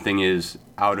vision that nothing is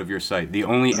out of your sight. The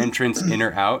only entrance in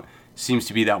or out seems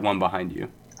to be that one behind you.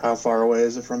 How far away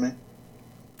is it from me?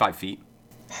 5 feet.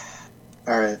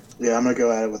 Alright. Yeah, I'm going to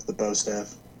go at it with the bow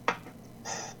staff.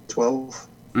 12?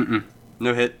 Mm-mm.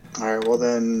 No hit. Alright, well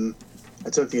then, I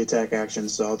took the attack action,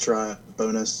 so I'll try a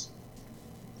bonus.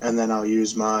 And then I'll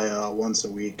use my once a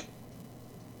week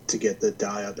to get the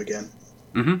die up again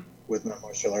Mm-hmm. with my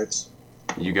martial arts.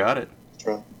 You got it.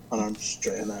 Throw unarmed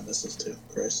strike, and that misses too.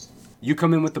 Christ. You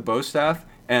come in with the bow staff,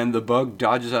 and the bug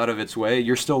dodges out of its way.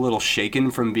 You're still a little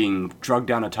shaken from being drugged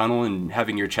down a tunnel and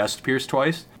having your chest pierced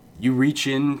twice. You reach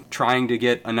in, trying to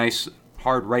get a nice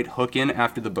hard right hook in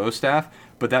after the bow staff,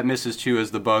 but that misses too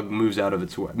as the bug moves out of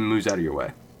your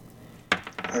way.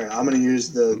 All right, I'm gonna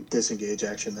use the disengage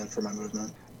action then for my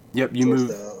movement. Yep, you towards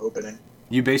move. the opening.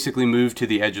 You basically move to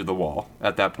the edge of the wall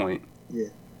at that point. Yeah.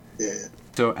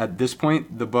 So at this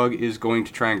point, the bug is going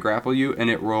to try and grapple you, and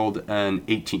it rolled an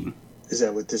 18. Is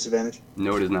that with disadvantage?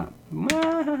 No, it is not.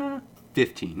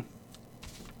 15.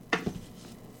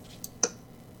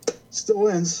 Still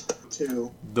wins.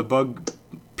 2. The bug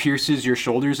pierces your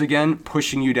shoulders again,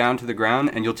 pushing you down to the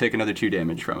ground, and you'll take another 2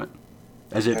 damage from it,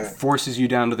 as it Alright. forces you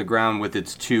down to the ground with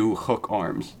its 2 hook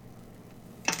arms.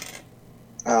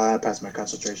 I passed my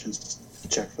concentration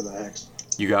check for the hex.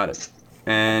 You got it.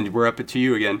 And we're up to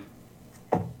you again.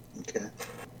 Okay.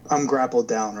 I'm grappled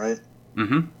down, right?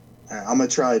 Mm-hmm. Alright, I'm gonna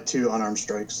try 2 unarmed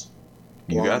strikes.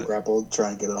 You While got I'm it. grappled, try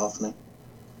and get it off me.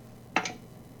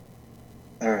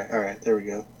 Alright, there we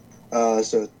go.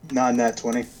 So non-nat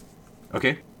 20.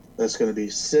 Okay. That's gonna be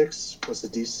 6 plus a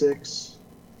d6.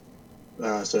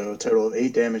 So a total of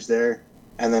 8 damage there.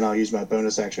 And then I'll use my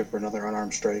bonus action for another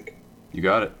unarmed strike. You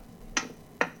got it.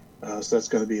 So that's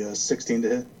gonna be a 16 to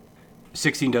hit.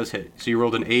 16 does hit. So you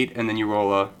rolled an 8, and then you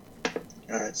roll a...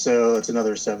 Alright, so it's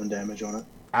another 7 damage on it.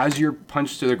 As you're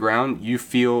punched to the ground, you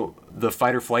feel the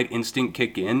fight or flight instinct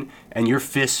kick in, and your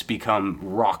fists become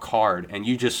rock hard, and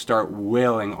you just start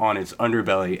wailing on its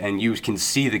underbelly, and you can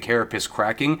see the carapace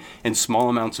cracking and small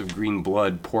amounts of green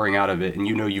blood pouring out of it, and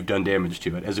you know you've done damage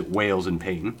to it as it wails in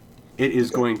pain. It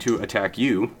is going to attack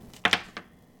you.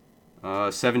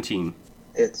 17.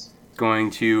 Hits.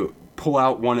 Going to pull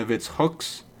out one of its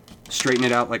hooks, straighten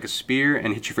it out like a spear,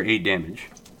 and hit you for 8 damage.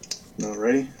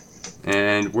 Alrighty.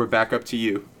 And we're back up to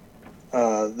you.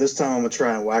 This time I'm gonna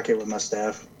try and whack it with my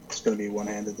staff. It's gonna be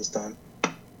one-handed this time.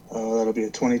 That'll be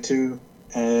a 22,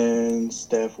 and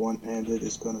staff one-handed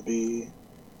is gonna be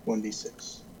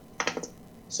 1d6.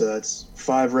 So that's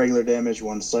 5 regular damage,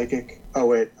 1 psychic. Oh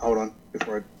wait, hold on.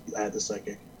 Before I add the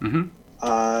psychic, Mm-hmm.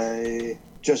 I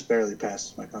just barely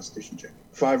passed my Constitution check.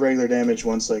 5 regular damage,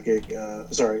 1 psychic.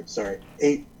 Sorry.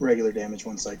 8 regular damage,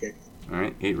 1 psychic. All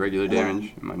right, 8 regular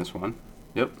damage, minus 1.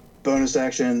 Yep. Bonus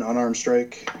action, unarmed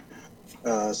strike.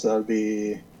 So that would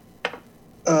be.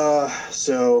 Where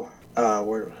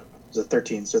was it?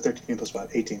 13. So 13 plus 5,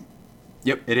 18.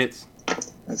 Yep, it hits.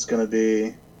 That's gonna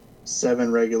be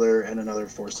 7 regular and another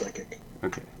 4 psychic.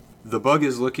 Okay. The bug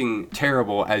is looking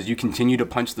terrible as you continue to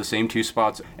punch the same 2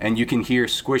 spots, and you can hear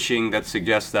squishing that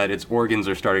suggests that its organs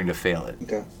are starting to fail it.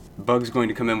 Okay. Bug's going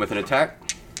to come in with an attack.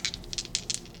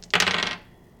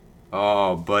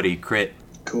 Oh, buddy, crit.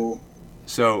 Cool.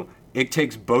 So it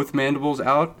takes both mandibles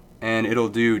out, and it'll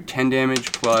do 10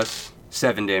 damage plus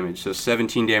 7 damage, so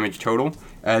 17 damage total,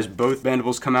 as both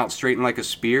mandibles come out straightened like a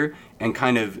spear and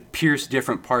kind of pierce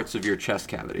different parts of your chest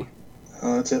cavity.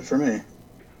 That's it for me.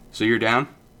 So you're down?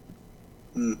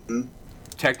 Mm-hmm.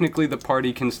 Technically, the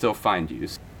party can still find you.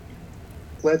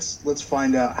 Let's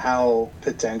find out how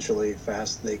potentially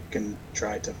fast they can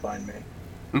try to find me.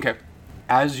 Okay.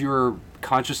 As your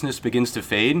consciousness begins to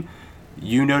fade,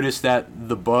 you notice that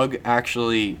the bug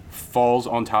actually falls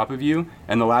on top of you,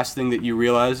 and the last thing that you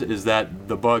realize is that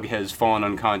the bug has fallen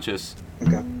unconscious.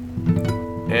 Okay.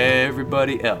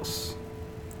 Everybody else,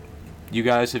 you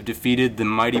guys have defeated the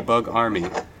mighty bug army.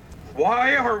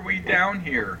 Why are we down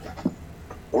here?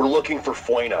 We're looking for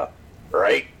Foyna,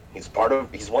 right? He's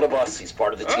one of us. He's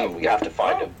part of the team. We have to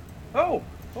find him.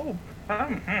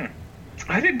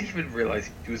 I didn't even realize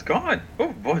he was gone. Oh,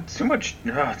 boy, too much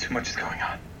is going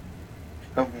on.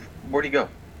 Where'd he go?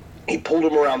 He pulled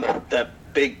him around that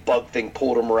big bug thing.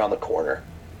 Pulled him around the corner.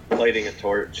 Lighting a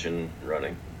torch and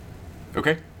running.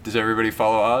 Okay. Does everybody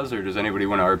follow Oz, or does anybody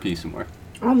want to RP somewhere?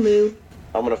 I'll move.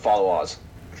 I'm gonna follow Oz.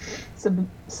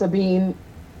 Sabine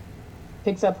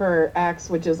picks up her axe,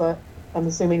 which is, I'm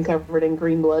assuming, covered in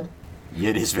green blood.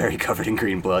 It is very covered in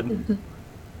green blood.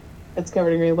 It's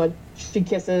covered in green blood. She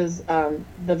kisses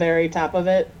the very top of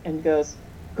it and goes,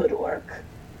 "Good work,"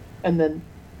 and then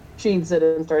sheathes it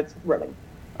and starts running.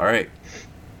 All right.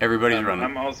 Everybody's running.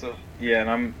 I'm also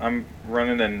and I'm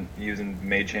running and using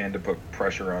Mage Hand to put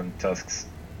pressure on Tusk's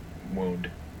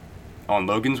wound. On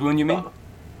Logan's wound, you mean?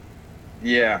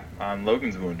 Yeah, on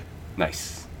Logan's wound.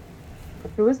 Nice.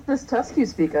 Who is this Tusk you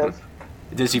speak of?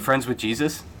 Is he friends with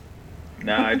Jesus?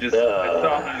 Nah, I thought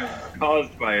it was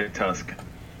caused by a Tusk.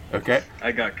 Okay.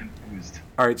 I got confused.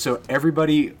 All right, so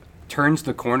everybody turns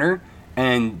the corner,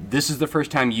 And this is the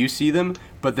first time you see them,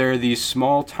 but there are these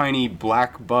small, tiny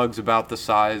black bugs about the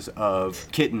size of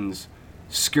kittens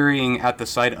scurrying at the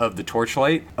sight of the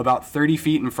torchlight. About 30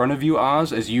 feet in front of you,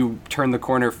 Oz, as you turn the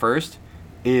corner first,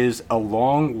 is a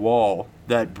long wall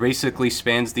that basically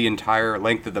spans the entire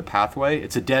length of the pathway.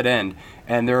 It's a dead end,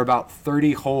 and there are about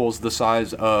 30 holes the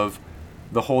size of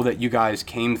the hole that you guys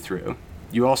came through.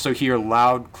 You also hear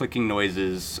loud clicking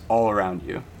noises all around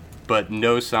you, but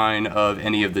no sign of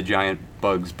any of the giant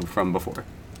bugs from before.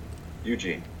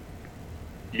 Eugene,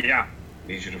 Yeah.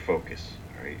 need you to focus.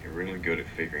 All right, you're really good at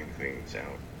figuring things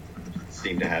out.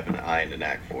 Seem to have an eye and a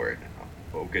knack for it. Now,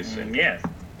 focus and Yes.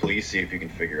 please see if you can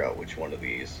figure out which one of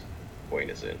these coin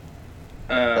is in.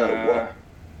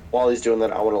 While he's doing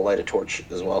that, I want to light a torch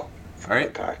as well. All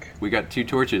right, Pack. we got 2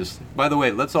 torches. By the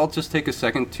way, let's all just take a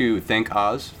second to thank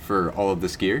Oz for all of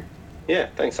this gear. Yeah,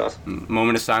 thanks, Oz.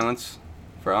 Moment of silence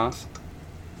for Oz.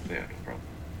 Yeah, no problem.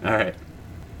 All right.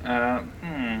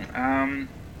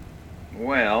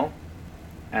 Well,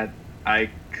 I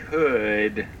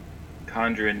could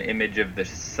conjure an image of the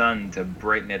sun to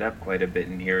brighten it up quite a bit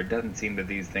in here. It doesn't seem that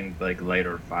these things like light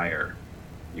or fire.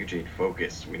 Eugene,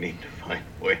 focus. We need to find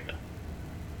Buena.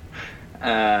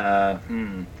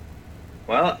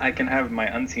 Well, I can have my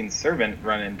unseen servant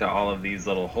run into all of these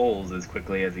little holes as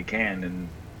quickly as he can and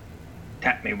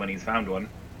tap me when he's found one.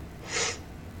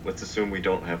 Let's assume we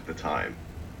don't have the time.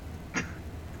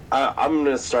 I'm going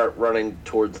to start running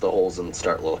towards the holes and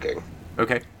start looking.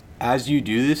 Okay. As you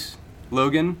do this,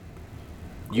 Logan,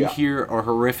 you Yeah. hear a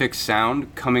horrific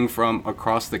sound coming from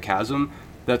across the chasm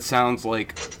that sounds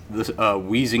like the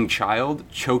wheezing child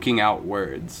choking out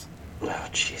words. Oh,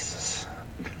 Jesus.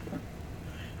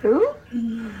 Who?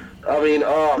 I mean,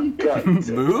 oh, God.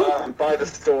 Moo? By the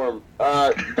storm.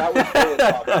 That was Dylan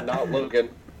talking, not Logan.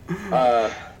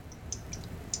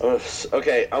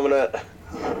 Okay, I'm gonna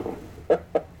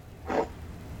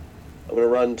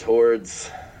run towards...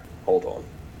 Hold on.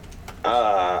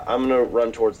 I'm gonna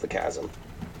run towards the chasm.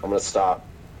 I'm gonna stop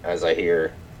as I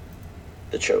hear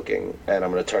the choking, and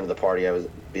I'm gonna turn to the party. I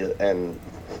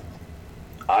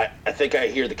think I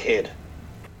hear the kid.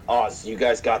 Oz, you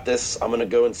guys got this. I'm gonna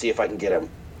go and see if I can get him.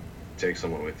 Take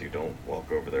someone with you. Don't walk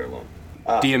over there alone.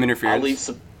 DM interference. I'll leave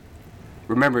some...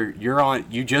 Remember,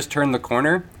 you just turned the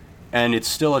corner, and it's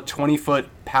still a 20-foot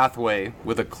pathway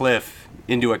with a cliff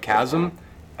into a chasm,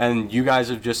 and you guys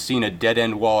have just seen a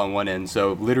dead-end wall on one end.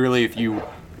 So literally, if you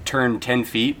turn 10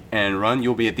 feet and run,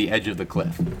 you'll be at the edge of the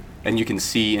cliff, and you can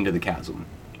see into the chasm.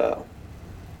 Oh.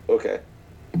 Okay.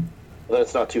 Well, then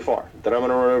it's not too far. Then I'm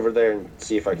gonna run over there and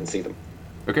see if I can see them.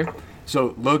 Okay.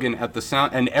 So Logan, at the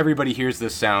sound, and everybody hears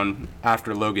this sound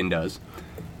after Logan does.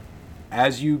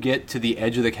 As you get to the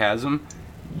edge of the chasm,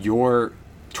 your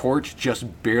torch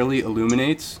just barely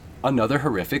illuminates another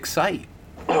horrific sight.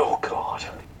 Oh, God.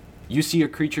 You see a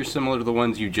creature similar to the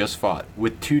ones you just fought,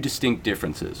 with 2 distinct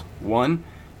differences. One,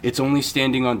 it's only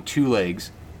standing on 2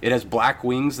 legs. It has black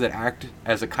wings that act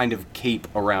as a kind of cape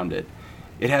around it.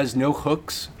 It has no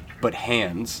hooks, but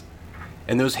hands.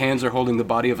 And those hands are holding the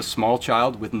body of a small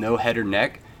child with no head or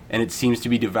neck, and it seems to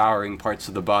be devouring parts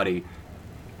of the body.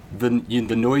 The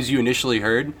noise you initially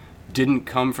heard didn't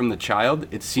come from the child,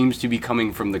 it seems to be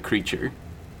coming from the creature.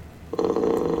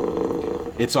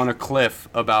 It's on a cliff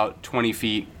about 20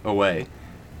 feet away.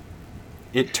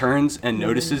 It turns and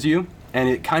notices you, and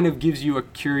it kind of gives you a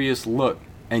curious look.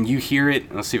 And you hear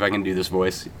it. Let's see if I can do this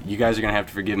voice. You guys are going to have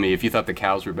to forgive me if you thought the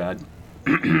cows were bad.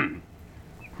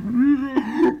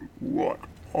 What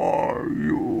are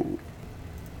you?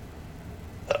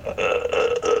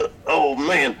 Oh,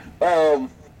 man.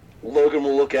 Logan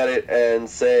will look at it and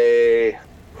say...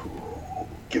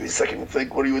 Give me a second to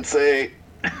think what he would say.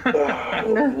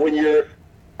 When you're...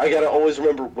 I gotta always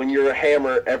remember, when you're a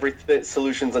hammer, every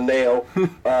solution's a nail.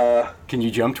 Can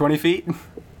you jump 20 feet?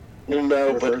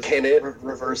 No, but can it?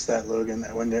 Reverse that, Logan.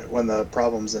 When the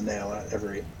problem's a nail,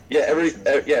 every... Yeah,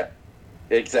 yeah,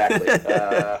 exactly.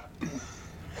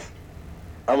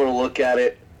 I'm gonna look at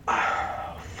it.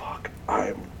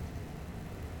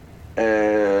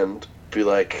 And be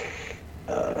like,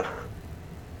 oh,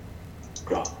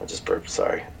 I just burped.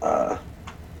 Sorry.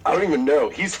 I don't even know.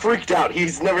 He's freaked out.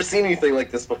 He's never seen anything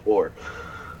like this before.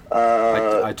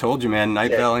 I told you, man.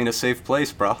 Night Valley ain't a safe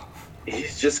place, bro.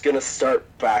 He's just gonna start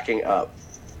backing up.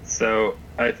 So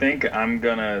I think I'm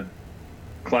gonna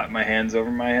clap my hands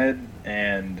over my head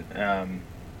and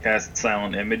cast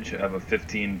Silent Image of a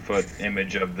 15-foot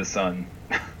image of the sun.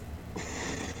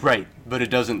 Right, but it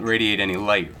doesn't radiate any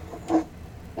light.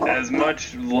 As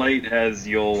much light as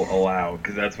you'll allow,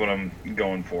 because that's what I'm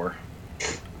going for.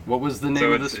 What was the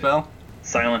name of the spell?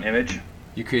 Silent Image.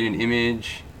 You create an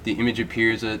image The image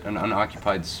appears at an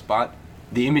unoccupied spot.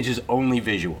 The image is only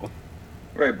visual.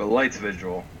 Right, but light's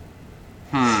visual.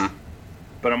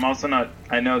 But I'm also not...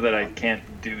 I know that I can't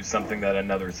do something that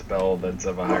another spell that's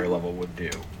of a higher level would do.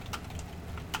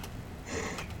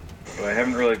 But I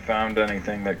haven't really found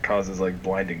anything that causes, like,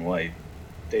 blinding light.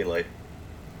 Daylight.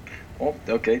 Well,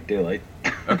 okay, daylight.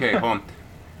 Okay, hold on.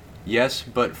 Yes,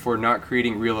 but for not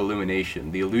creating real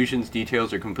illumination. The illusion's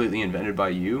details are completely invented by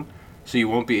you, so you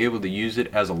won't be able to use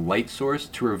it as a light source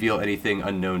to reveal anything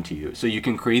unknown to you. So you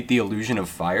can create the illusion of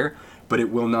fire, but it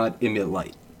will not emit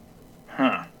light.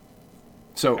 Huh.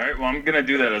 So, Alright, well, I'm gonna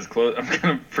do that as close... I'm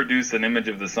gonna produce an image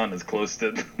of the sun as close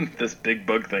to this big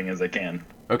bug thing as I can.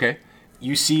 okay.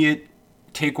 You see it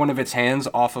take one of its hands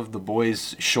off of the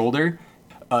boy's shoulder.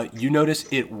 You notice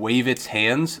it wave its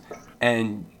hands,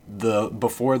 and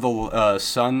before the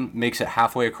sun makes it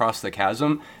halfway across the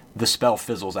chasm, the spell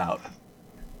fizzles out.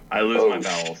 I lose my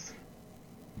bowels.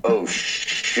 Oh,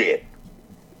 shit.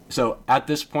 So at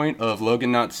this point of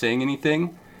Logan not saying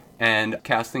anything and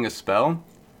casting a spell,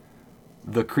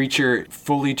 the creature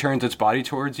fully turns its body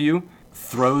towards you,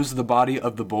 throws the body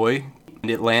of the boy, and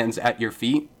it lands at your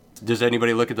feet. Does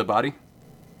anybody look at the body?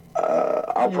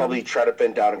 I'll probably try to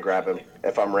bend down and grab him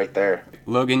if I'm right there.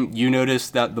 Logan, you notice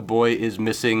that the boy is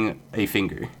missing a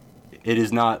finger. It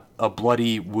is not a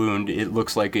bloody wound. It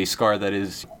looks like a scar that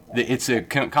is... It's a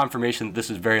confirmation that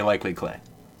this is very likely clay.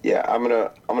 Yeah, I'm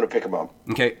gonna pick him up.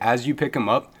 Okay, as you pick him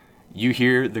up, you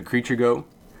hear the creature go,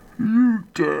 You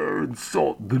dare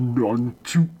insult the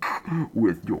Nunchuk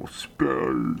with your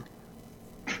spell.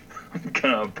 I'm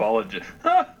gonna apologize.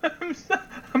 I'm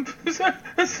sorry.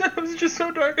 It was just so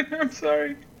dark in there. I'm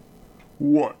sorry.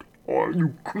 What are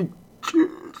you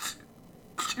creatures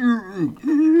doing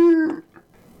here?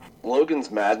 Logan's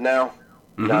mad now.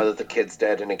 Now that the kid's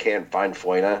dead and he can't find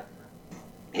Foyna.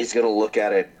 He's gonna look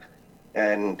at it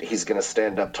and he's gonna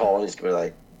stand up tall and he's gonna be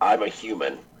like, I'm a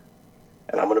human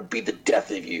and I'm gonna be the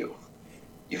death of you.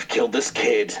 You've killed this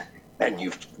kid and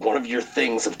one of your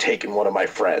things have taken one of my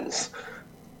friends.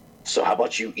 So how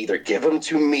about you either give him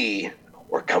to me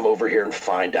or come over here and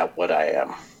find out what I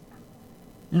am.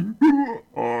 You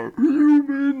are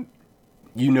human.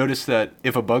 You notice that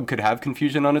if a bug could have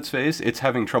confusion on its face, it's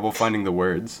having trouble finding the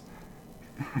words.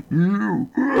 You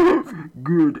have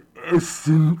good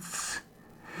essence.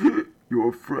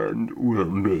 Your friend will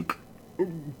make a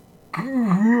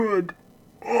good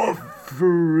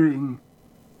offering.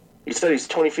 You said he's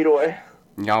 20 feet away?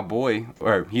 Yeah, boy.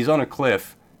 Or he's on a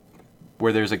cliff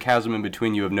where there's a chasm in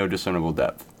between you of no discernible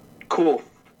depth. Cool.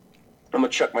 I'm gonna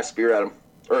chuck my spear at him.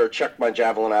 Or chuck my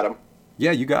javelin at him.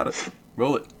 Yeah, you got it.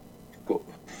 Roll it. Cool.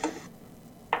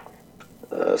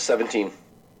 17.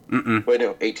 Mm-mm. Wait,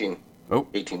 no, 18. Oh.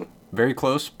 18. Very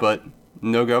close, but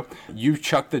no go. You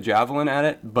chuck the javelin at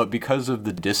it, but because of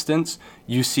the distance,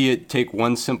 you see it take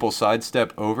one simple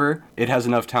sidestep over. It has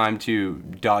enough time to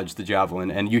dodge the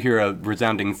javelin, and you hear a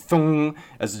resounding thong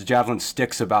as the javelin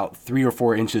sticks about 3 or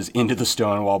 4 inches into the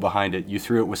stone wall behind it. You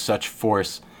threw it with such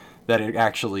force that it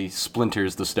actually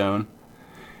splinters the stone.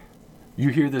 You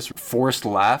hear this forced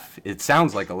laugh. It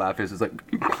sounds like a laugh. It's like...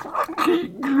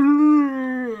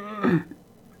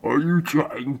 Are you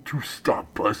trying to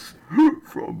stop us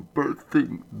from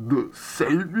birthing the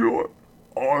Savior?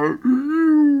 Are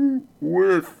you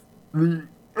with the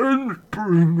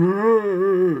Endbringer?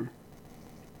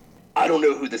 I don't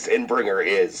know who this Endbringer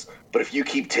is, but if you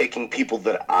keep taking people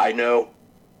that I know,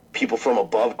 people from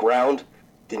above ground,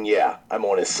 then yeah, I'm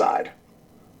on his side.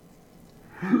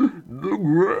 The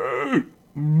Grey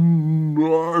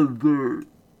Mother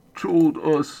told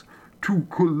us to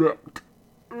collect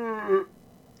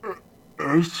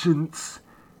essence,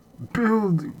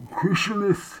 build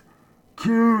Chrysalis,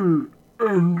 kill,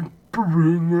 and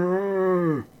bring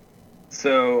her.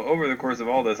 So, over the course of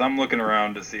all this, I'm looking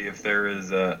around to see if there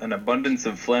is an abundance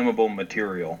of flammable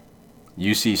material.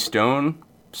 You see stone,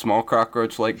 small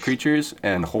cockroach-like creatures,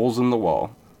 and holes in the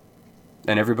wall.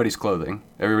 And everybody's clothing.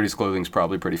 Everybody's clothing's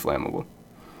probably pretty flammable.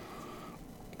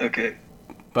 Okay.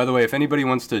 By the way, if anybody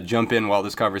wants to jump in while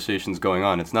this conversation's going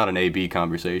on, it's not an A-B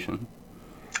conversation.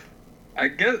 I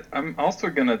guess I'm also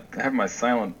gonna have my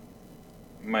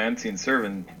unseen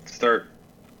servant start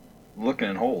looking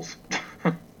in holes.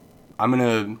 I'm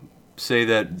gonna say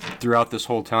that throughout this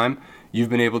whole time, you've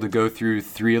been able to go through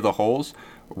 3 of the holes.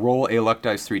 Roll a luck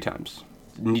dice 3 times.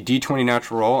 D20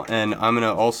 natural roll, and I'm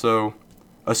gonna also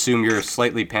assume you're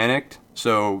slightly panicked,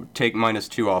 so take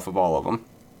 -2 off of all of them.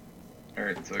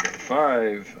 Alright, so I got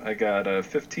 5, I got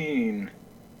 15,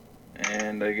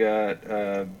 and I got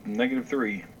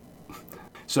 -3.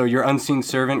 So your unseen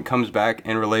servant comes back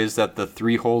and relays that the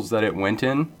 3 holes that it went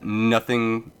in,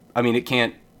 nothing, I mean, it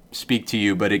can't speak to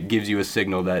you, but it gives you a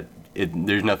signal that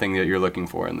there's nothing that you're looking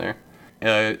for in there.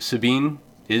 Sabine,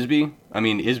 Isby? I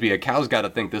mean, Isby, a cow's got to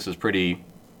think this is pretty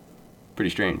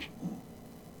strange.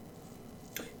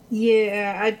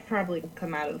 Yeah, I'd probably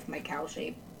come out of my cow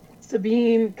shape.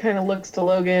 Sabine kind of looks to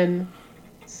Logan,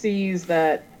 sees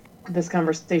that this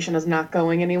conversation is not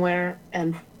going anywhere,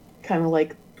 and kind of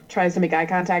like tries to make eye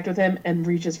contact with him and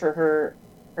reaches for her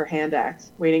hand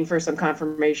axe, waiting for some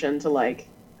confirmation to like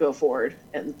go forward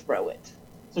and throw it.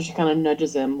 So she kind of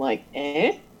nudges him like,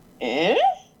 eh?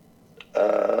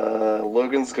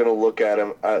 Logan's gonna look at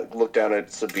him, look down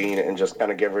at Sabine, and just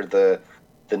kind of give her the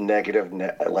negative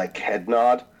like head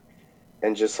nod,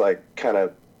 and just like kind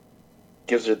of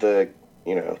gives her the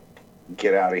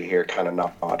get out of here kind of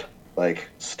nod, like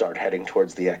start heading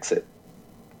towards the exit.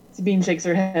 Sabine shakes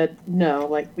her head, no,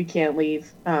 like we can't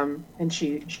leave. And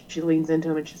she leans into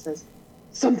him and she says,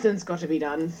 something's got to be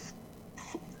done.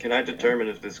 Can I determine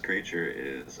if this creature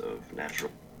is of natural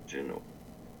origin or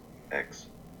X?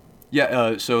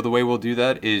 Yeah, so the way we'll do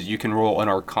that is you can roll an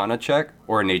Arcana check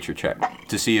or a Nature check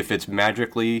to see if it's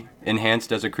magically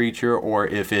enhanced as a creature or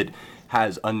if it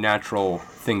has unnatural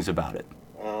things about it.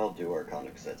 I'll do Arcana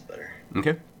because that's better.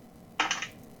 Okay.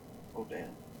 Oh, damn.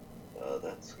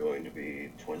 That's going to be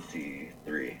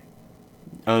 23.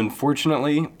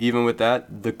 Unfortunately, even with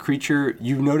that, the creature,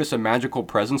 you notice a magical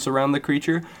presence around the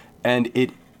creature, and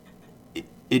it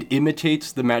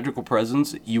imitates the magical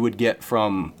presence you would get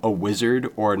from a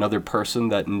wizard or another person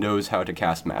that knows how to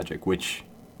cast magic, which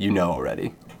you know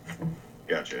already.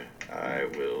 Gotcha. I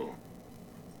will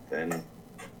then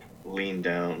lean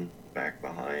down back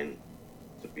behind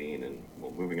Sabine and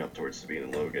moving up towards Sabine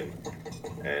and Logan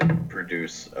and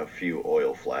produce a few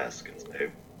oil flasks and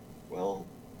say, well,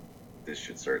 this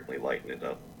should certainly lighten it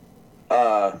up.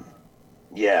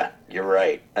 Yeah, you're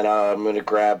right. And I'm gonna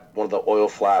grab one of the oil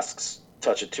flasks,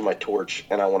 touch it to my torch,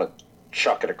 and I want to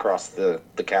chuck it across the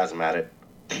chasm at it.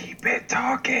 Keep it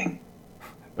talking.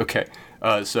 Okay,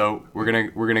 so we're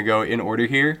gonna go in order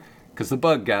here, because the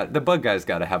bug guy's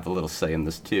got to have a little say in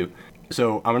this too.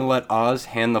 So I'm gonna let Oz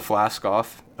hand the flask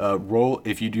off. Roll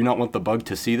if you do not want the bug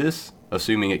to see this,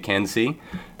 assuming it can see.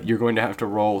 You're going to have to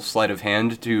roll sleight of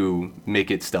hand to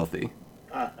make it stealthy.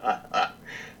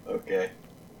 Okay.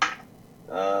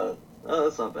 Oh,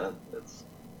 that's not bad. It's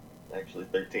actually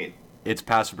 13. Its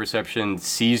passive perception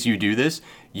sees you do this.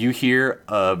 You hear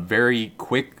a very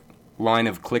quick line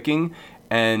of clicking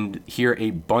and hear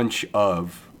a bunch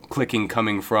of clicking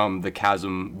coming from the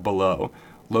chasm below.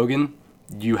 Logan,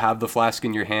 you have the flask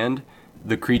in your hand.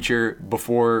 The creature,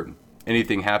 before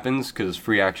anything happens, because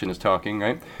free action is talking,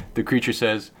 right? The creature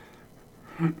says,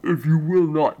 If you will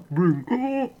not bring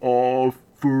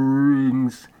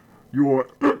offerings, your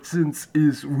essence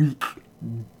is weak.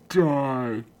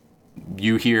 Die.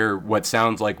 you hear what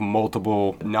sounds like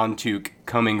multiple Nantuk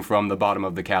coming from the bottom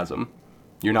of the chasm.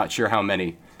 You're not sure how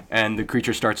many. And the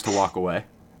creature starts to walk away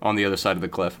on the other side of the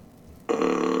cliff.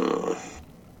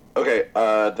 Okay,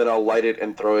 then I'll light it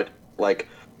and throw it,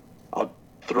 I'll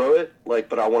throw it,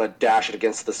 but I want to dash it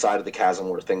against the side of the chasm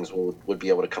where things would be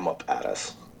able to come up at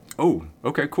us. Oh,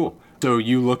 okay, cool. So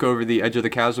you look over the edge of the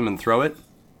chasm and throw it?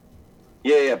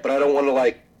 Yeah, but I don't want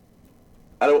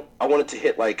to, I want it to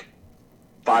hit,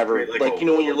 five or, when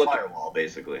you're looking... firewall,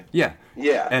 basically. Yeah.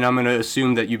 Yeah. And I'm going to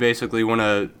assume that you basically want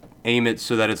to aim it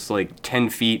so that it's 10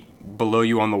 feet below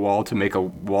you on the wall to make a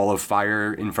wall of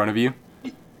fire in front of you?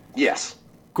 Yes.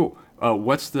 Cool.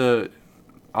 What's the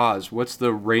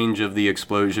range of the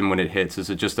explosion when it hits?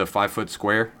 Is it just a 5-foot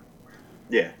square?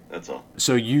 Yeah, that's all.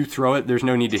 So you throw it, there's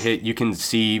no need to hit. You can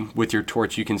see, with your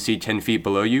torch, you can see 10 feet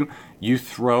below you. You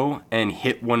throw and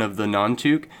hit one of the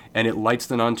Nantuk, and it lights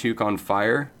the Nantuk on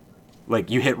fire.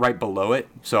 You hit right below it.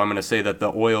 So I'm going to say that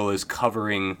the oil is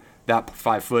covering that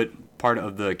 5-foot part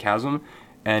of the chasm,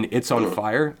 and it's on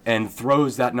fire, and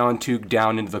throws that Nantuk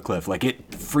down into the cliff.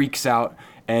 It freaks out,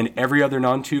 and every other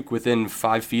Nantuk within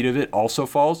 5 feet of it also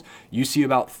falls. You see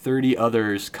about 30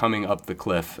 others coming up the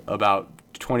cliff, about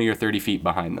 20 or 30 feet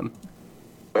behind them.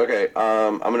 Okay,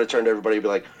 I'm going to turn to everybody and be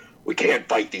like, we can't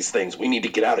fight these things. We need to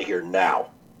get out of here now.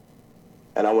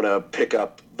 And I want to pick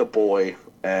up the boy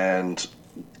and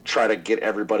try to get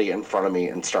everybody in front of me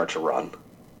and start to run.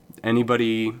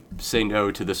 Anybody say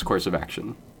no to this course of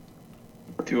action?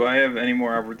 Do I have any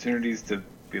more opportunities to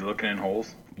be looking in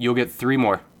holes? You'll get 3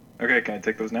 more. Okay, can I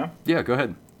take those now? Yeah, go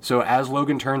ahead. So as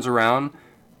Logan turns around,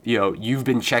 you've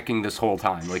been checking this whole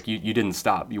time. You didn't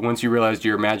stop. Once you realized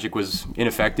your magic was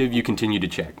ineffective, you continue to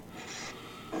check.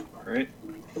 All right.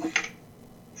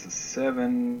 It's a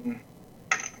 7.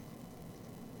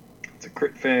 It's a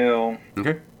crit fail.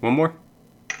 Okay, one more.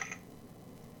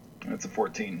 That's a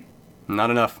 14. Not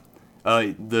enough.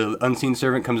 The unseen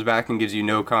servant comes back and gives you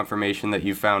no confirmation that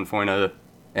you found Foina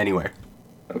anywhere.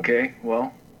 Okay,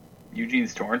 well,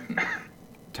 Eugene's torn.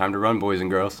 Time to run, boys and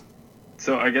girls.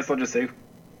 So I guess I'll just say,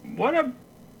 what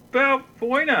about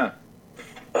Foina?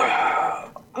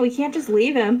 Oh, we can't just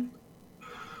leave him.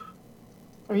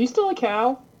 Are you still a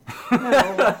cow?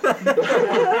 No.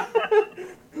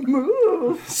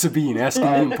 Moo. Sabine, asking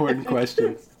the important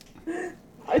questions.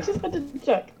 I just had to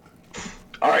check.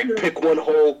 All right, pick one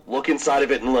hole, look inside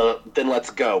of it, and then let's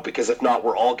go. Because if not,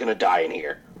 we're all gonna die in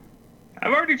here.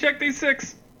 I've already checked these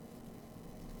 6.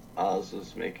 Oz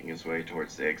is making his way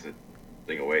towards the exit.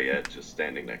 Nothing away yet, just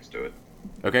standing next to it.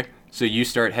 Okay, so you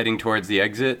start heading towards the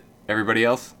exit. Everybody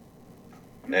else?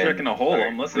 I'm checking a hole.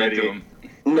 I'm listening to him.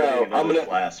 No, I'm I'm gonna.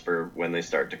 last for when they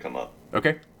start to come up.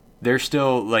 Okay. They're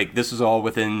still, like, this is all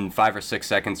within 5 or 6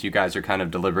 seconds. You guys are kind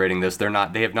of deliberating this. They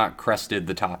have not crested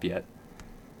the top yet.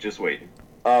 Just waiting.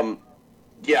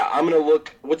 Yeah, I'm gonna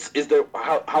look.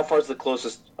 How far is the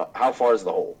closest? How far is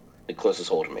the hole? The closest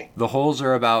hole to me. The holes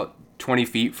are about 20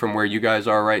 feet from where you guys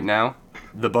are right now.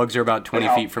 The bugs are about 20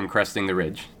 feet from cresting the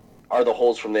ridge. Are the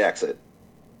holes from the exit?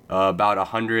 About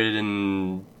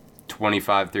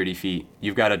 125, 30 feet.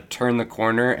 You've got to turn the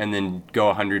corner and then go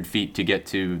 100 feet to get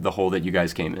to the hole that you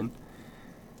guys came in.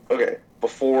 Okay.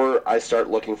 Before I start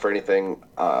looking for anything,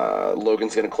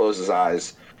 Logan's gonna close his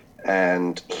eyes,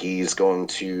 and he's going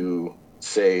to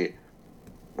say,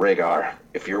 "Rhaegar,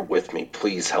 if you're with me,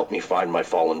 please help me find my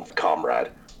fallen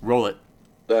comrade." Roll it.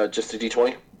 Just a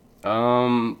d20?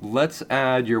 Let's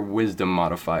add your wisdom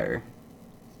modifier.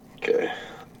 Okay.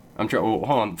 Hold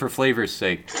on, for flavor's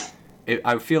sake.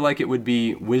 I feel like it would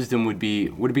be wisdom would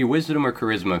it be wisdom or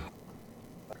charisma?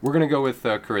 We're gonna go with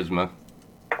charisma.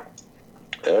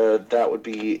 That would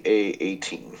be a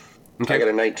 18. Okay. I got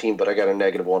a 19, but I got a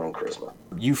 -1 on charisma.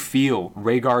 You feel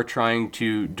Rhaegar trying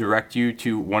to direct you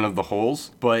to one of the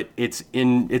holes, but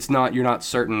you're not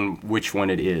certain which one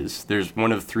it is. There's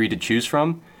one of 3 to choose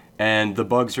from, and the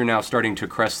bugs are now starting to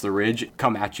crest the ridge,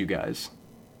 come at you guys.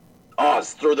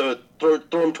 Oz, throw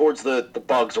them towards the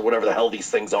bugs or whatever the hell these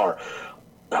things are.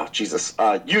 Oh, Jesus.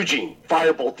 Eugene,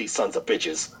 firebolt these sons of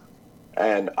bitches.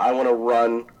 And I want to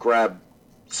run, grab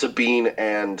Sabine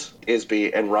and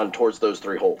Isby, and run towards those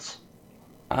 3 holes.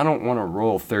 I don't want to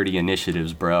roll 30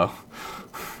 initiatives, bro.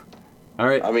 All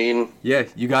right. I mean... Yeah,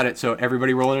 you got it. So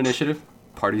everybody roll an initiative.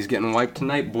 Party's getting wiped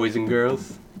tonight, boys and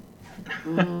girls.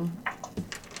 Mm.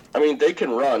 I mean, they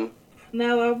can run.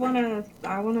 No, I wanna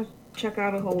check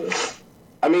out a hole.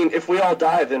 I mean, if we all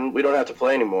die, then we don't have to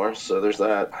play anymore, so there's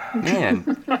that.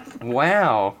 Man.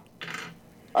 Wow.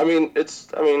 I mean, what's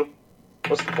the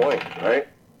point, right?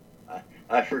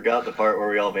 I forgot the part where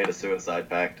we all made a suicide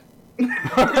pact.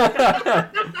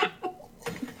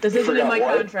 This isn't in my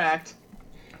what? contract.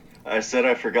 I said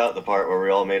I forgot the part where we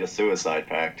all made a suicide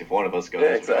pact. If one of us goes,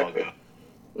 Yeah, exactly.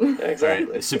 we all go. Yeah,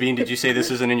 exactly. Sabine, did you say this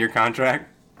isn't in your contract?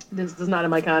 This is not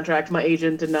in my contract. My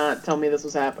agent did not tell me this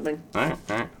was happening. All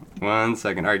right. 1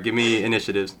 second. All right, give me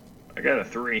initiatives. I got a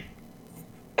 3.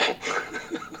 I'm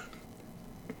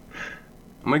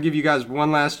going to give you guys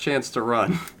one last chance to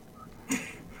run.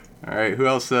 All right, who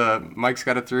else? Mike's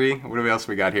got a 3. What else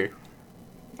we got here?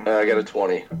 I got a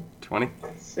 20. 20?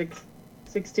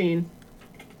 16.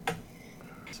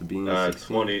 Sabine,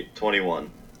 16. 21.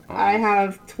 I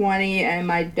have 20 and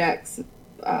my dex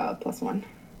 +1.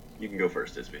 You can go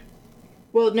first, Isby.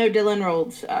 Well, no, Dylan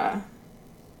rolled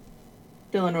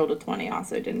a 20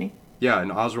 also, didn't he? Yeah,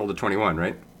 and Oz rolled a 21,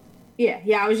 right? Yeah,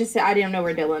 I was just saying, I didn't know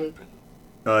where Dylan...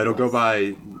 It'll go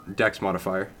by Dex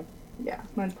modifier. Yeah,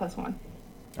 mine's +1.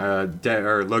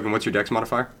 Logan, what's your Dex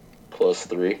modifier?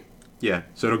 +3. Yeah,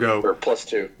 so it'll go... Or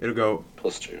 +2. It'll go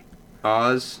 +2.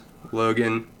 Oz,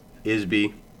 Logan,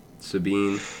 Isby,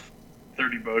 Sabine.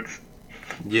 30 bugs.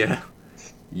 Yeah,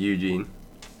 Eugene.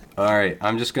 Alright,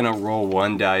 I'm just gonna roll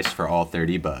 1 dice for all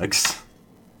 30 bugs.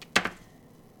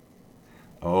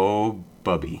 Oh,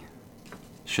 bubby.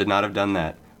 Should not have done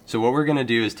that. So what we're gonna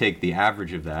do is take the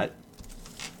average of that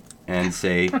and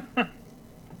say,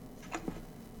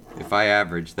 if I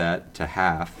average that to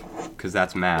half, because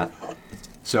that's math.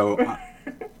 So,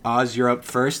 Oz, you're up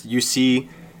first. You see,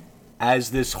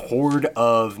 as this horde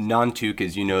of Nantuk,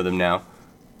 as you know them now,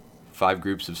 5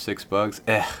 groups of 6 bugs.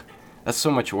 That's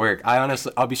so much work.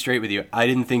 I'll be straight with you. I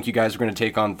didn't think you guys were going to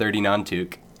take on 30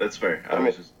 Nantuk. That's fair.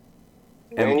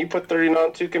 And you put 30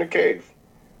 Nantuk in a cave.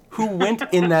 Who went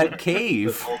in that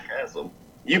cave? Whole chasm.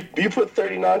 You put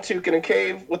 30 Nantuk in a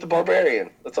cave with the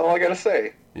barbarian. That's all I gotta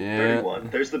say. Yeah. 31.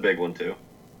 There's the big one, too.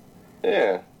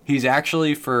 Yeah. He's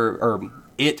actually for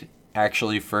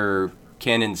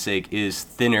canon's sake, is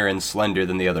thinner and slender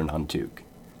than the other Nantuk.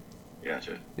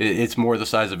 Gotcha. It's more the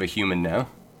size of a human now.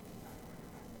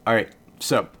 All right,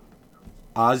 so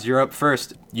Oz, you're up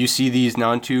first. You see these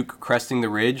Nantuk cresting the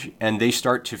ridge, and they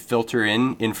start to filter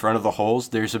in front of the holes.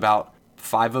 There's about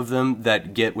 5 of them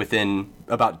that get within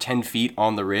about 10 feet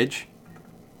on the ridge.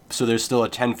 So there's still a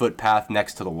 10-foot path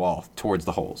next to the wall towards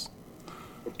the holes.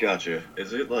 Gotcha.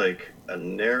 Is it like a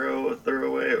narrow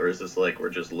throwaway, or is this like we're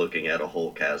just looking at a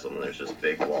whole chasm and there's just a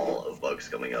big wall of bugs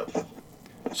coming up?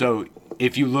 So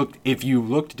if you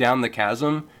looked down the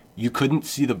chasm, you couldn't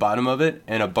see the bottom of it,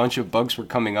 and a bunch of bugs were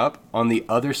coming up. On the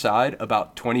other side,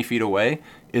 about 20 feet away,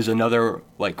 is another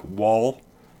like wall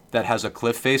that has a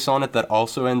cliff face on it that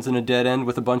also ends in a dead end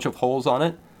with a bunch of holes on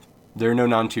it. There are no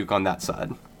Nantuk on that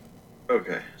side.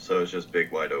 Okay, so it's just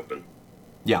big, wide open.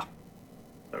 Yeah.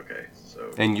 Okay, so...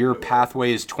 And your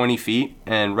pathway is 20 feet,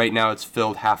 and right now it's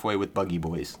filled halfway with buggy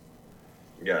boys.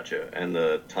 Gotcha. And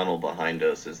the tunnel behind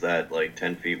us, is that like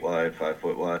 10 feet wide, 5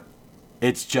 foot wide?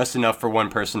 It's just enough for one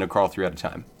person to crawl through at a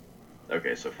time.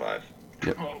 Okay, so 5.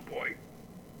 Yep. Oh boy.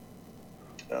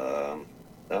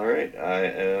 Alright, I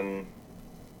am...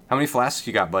 How many flasks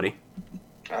you got, buddy?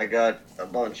 I got a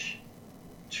bunch.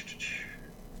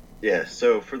 Yeah,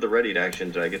 so for the readied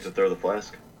action, did I get to throw the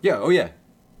flask? Yeah, oh yeah.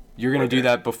 You're going to do Okay.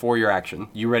 that before your action.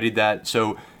 You readied that,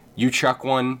 so you chuck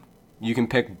one, you can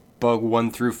pick bug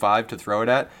 1 through 5 to throw it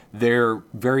at. They're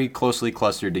very closely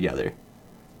clustered together.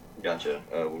 Gotcha.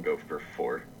 We'll go for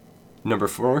 4. Number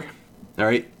 4. All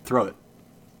right, throw it.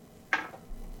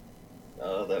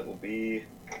 That will be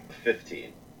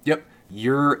 15. Yep.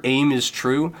 Your aim is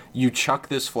true. You chuck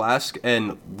this flask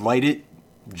and light it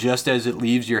just as it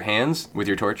leaves your hands with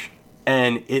your torch.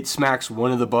 And it smacks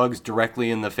one of the bugs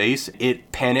directly in the face.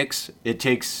 It panics. It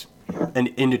takes an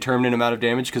indeterminate amount of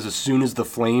damage because as soon as the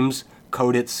flames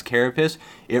coat its carapace,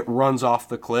 it runs off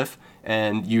the cliff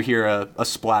and you hear a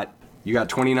splat. You got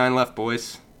 29 left,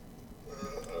 boys.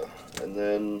 And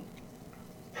then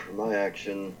for my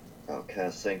action, I'll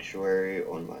cast Sanctuary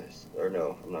on my... Or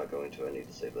no, I'm not going to. I need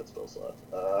to save that spell slot.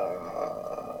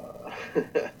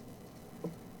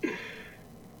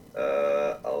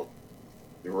 I'll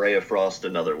Ray of Frost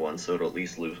another one, so it'll at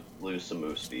least lose some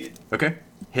move speed. Okay,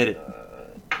 hit it.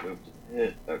 Move to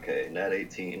hit. Okay, nat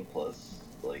 18 plus,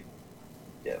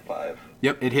 5.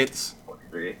 Yep, it hits.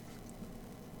 3.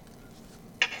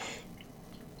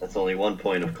 That's only 1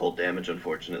 point of cold damage,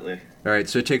 unfortunately. All right,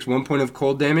 so it takes 1 point of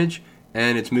cold damage,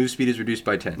 and its move speed is reduced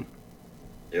by 10.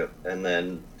 Yep, and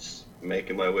then just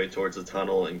making my way towards the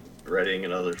tunnel and readying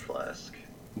another flask.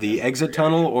 The exit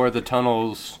tunnel or the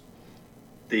tunnels?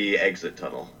 The exit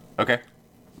tunnel. Okay.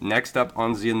 Next up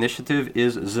on the initiative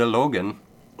is Zelogan.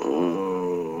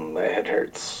 My head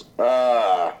hurts.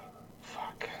 Fuck.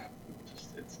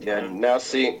 Now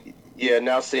seeing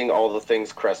all the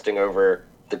things cresting over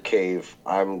the cave,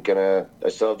 I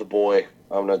still have the boy.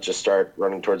 I'm gonna just start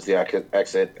running towards the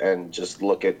exit and just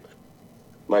look at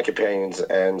my companions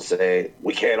and say,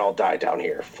 we can't all die down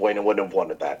here. Fuena wouldn't have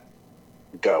wanted that.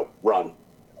 Go, run.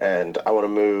 And I want to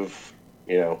move,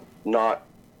 not...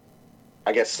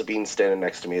 I guess Sabine's standing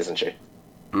next to me, isn't she?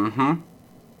 Mm-hmm.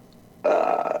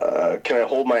 Can I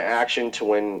hold my action to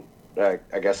when, I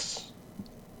guess,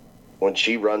 when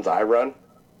she runs, I run?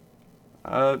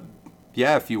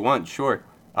 Yeah, if you want, sure.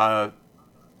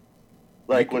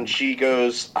 When she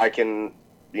goes, I can,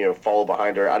 follow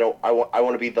behind her. I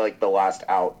want to be the last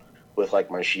out with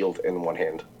my shield in one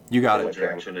hand. You got Which it.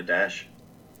 direction to dash?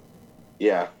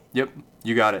 Yeah. Yep,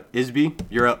 you got it. Isby,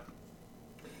 you're up.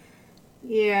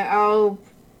 Yeah, I'll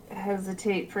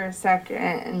hesitate for a second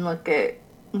and look at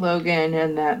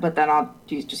Logan, but then I'll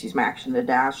just use my action to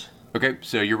dash. Okay,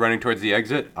 so you're running towards the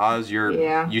exit. Oz,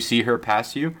 you see her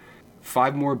pass you.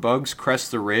 5 more bugs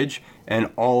crest the ridge, and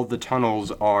all the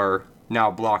tunnels are now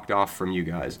blocked off from you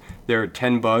guys. There are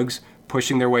 10 bugs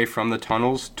pushing their way from the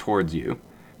tunnels towards you.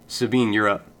 Sabine, you're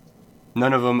up.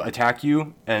 None of them attack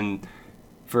you, and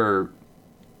for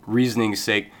reasoning's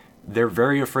sake, they're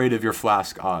very afraid of your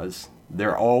flask, Oz.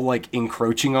 They're all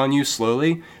encroaching on you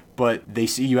slowly, but they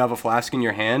see you have a flask in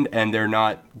your hand and they're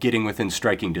not getting within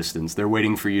striking distance. They're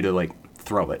waiting for you to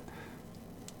throw it.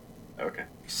 Okay.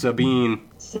 Sabine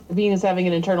Sabine is having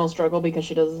an internal struggle because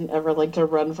she doesn't ever like to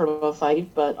run from a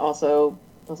fight, but also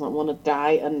doesn't want to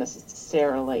die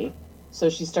unnecessarily. So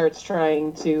she starts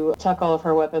trying to tuck all of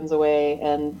her weapons away,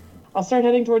 and I'll start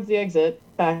heading towards the exit,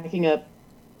 backing up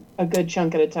a good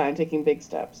chunk at a time, taking big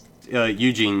steps.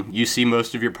 Eugene, you see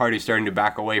most of your party starting to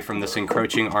back away from this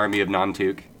encroaching army of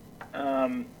Nantuk.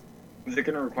 Is it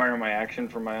going to require my action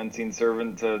for my unseen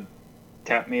servant to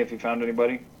tap me if he found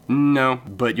anybody? No,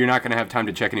 but you're not going to have time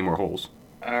to check any more holes.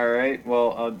 Alright,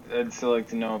 well, I'd still like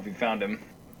to know if he found him.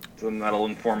 So then that'll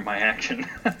inform my action.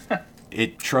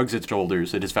 It shrugs its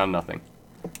shoulders. It has found nothing.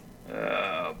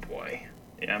 Oh, boy.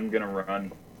 Yeah, I'm gonna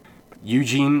run.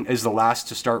 Eugene is the last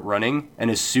to start running,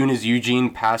 and as soon as Eugene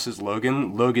passes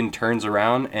Logan, Logan turns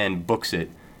around and books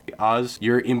it. Oz,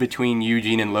 you're in between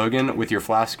Eugene and Logan with your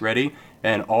flask ready,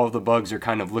 and all of the bugs are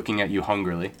kind of looking at you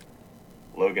hungrily.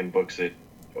 Logan books it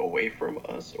away from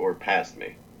us or past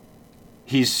me.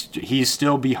 He's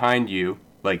still behind you,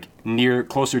 like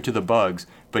closer to the bugs,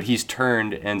 but he's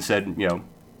turned and said,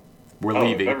 we're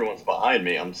leaving. If everyone's behind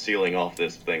me, I'm sealing off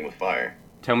this thing with fire.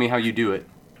 Tell me how you do it.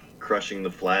 Crushing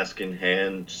the flask in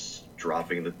hand, just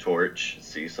dropping the torch,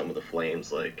 see some of the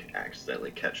flames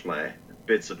accidentally catch my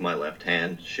bits of my left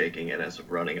hand, shaking it as I'm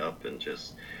running up, and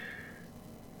just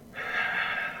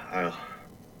I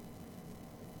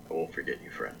won't forget you,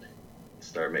 friend.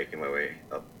 Start making my way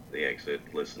up the exit,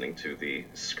 listening to the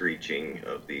screeching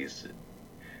of these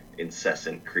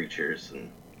incessant creatures.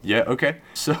 And yeah, okay.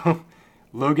 So,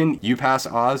 Logan, you pass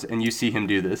Oz and you see him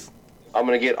do this. I'm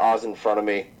gonna get Oz in front of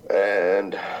me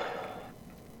and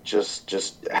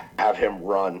just have him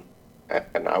run,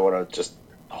 and I want to just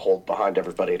hold behind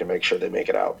everybody to make sure they make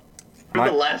it out. You're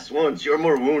the last ones. You're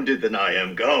more wounded than I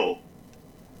am. Go.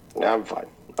 I'm fine.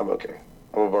 I'm okay.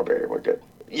 I'm a barbarian. We're good.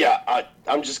 Yeah,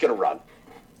 I'm just gonna run.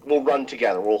 We'll run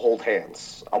together. We'll hold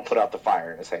hands. I'll put out the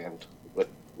fire in his hand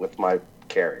with my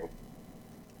carrying.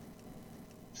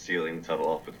 Sealing the tunnel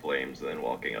off with flames and then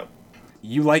walking up.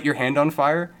 You light your hand on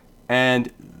fire,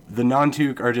 and the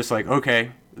non-Took are just like,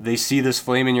 okay. They see this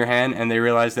flame in your hand, and they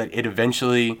realize that it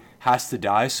eventually has to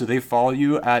die, so they follow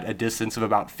you at a distance of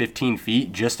about 15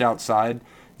 feet, just outside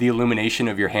the illumination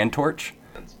of your hand torch.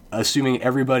 Assuming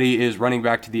everybody is running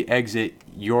back to the exit,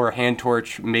 your hand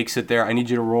torch makes it there. I need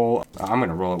you to roll. I'm going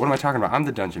to roll it. What am I talking about? I'm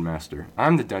the dungeon master.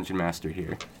 I'm the dungeon master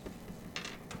here.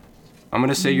 I'm going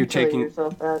to say you're taking...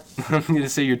 I'm going to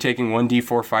say you're taking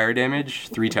 1d4 fire damage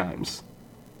 3 times.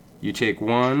 You take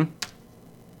 1,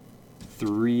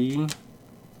 3...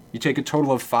 You take a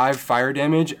total of 5 fire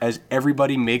damage as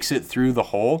everybody makes it through the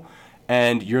hole,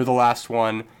 and you're the last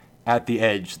one at the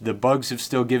edge. The bugs have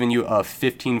still given you a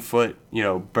 15-foot,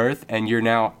 berth, and you're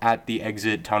now at the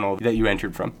exit tunnel that you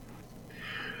entered from.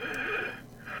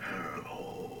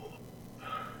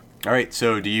 All right,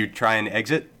 so do you try and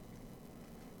exit?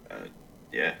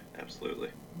 Yeah, absolutely.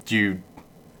 Do you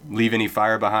leave any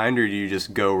fire behind, or do you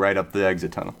just go right up the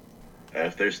exit tunnel?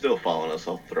 If they're still following us,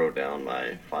 I'll throw down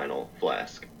my final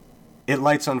flask. It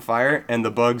lights on fire, and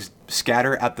the bugs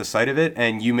scatter at the sight of it,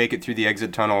 and you make it through the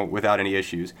exit tunnel without any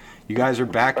issues. You guys are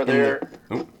back Are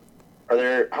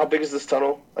there... How big is this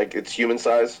tunnel? It's human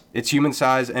size? It's human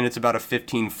size, and it's about a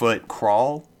 15-foot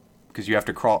crawl, because you have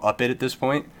to crawl up it at this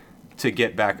point to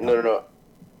get back. No.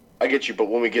 I get you, but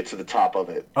when we get to the top of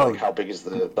it, how big is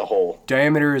the hole?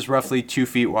 Diameter is roughly 2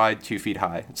 feet wide, 2 feet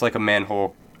high. It's like a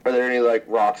manhole. Are there any,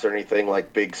 rocks or anything,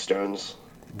 big stones?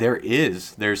 There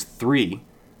is. There's 3.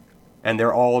 And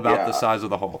they're all about the size of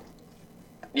the hole.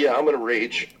 Yeah, I'm going to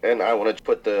rage, and I want to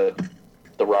put the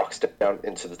rocks down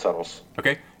into the tunnels.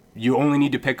 Okay. You only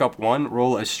need to pick up 1.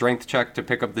 Roll a strength check to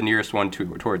pick up the nearest one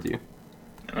towards you.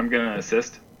 I'm going to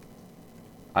assist.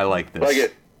 I like this. Well,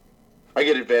 I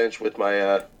get advantage with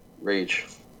my rage.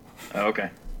 Oh, okay.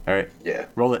 All right. Yeah.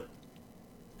 Roll it.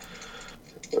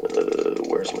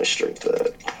 Where's my strength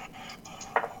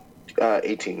at?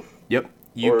 18. Yep.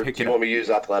 Do you want me to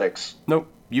use athletics?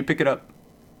 Nope. You pick it up.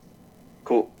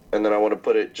 Cool. And then I want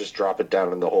to drop it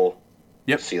down in the hole.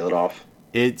 Yep. Seal it off.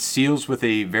 It seals with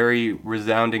a very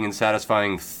resounding and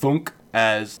satisfying thunk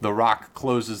as the rock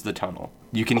closes the tunnel.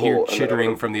 You can hear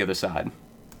chittering from the other side.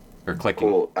 Or clicking.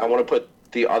 Cool. I want to put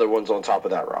the other ones on top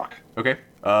of that rock. Okay.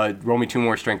 Roll me 2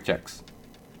 more strength checks.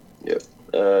 Yep.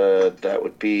 That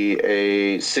would be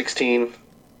a 16.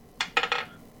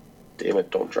 Damn it,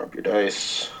 don't drop your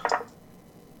dice.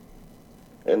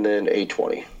 And then a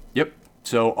 20. Yep.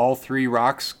 So all 3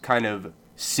 rocks kind of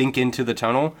sink into the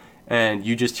tunnel, and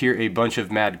you just hear a bunch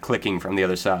of mad clicking from the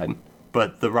other side.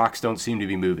 But the rocks don't seem to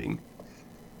be moving.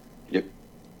 Yep.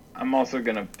 I'm also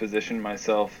going to position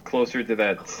myself closer to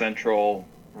that central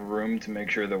room to make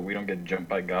sure that we don't get jumped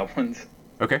by goblins.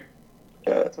 Okay.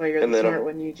 That's why you're the smart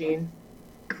one, Eugene.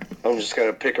 I'm just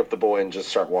going to pick up the boy and just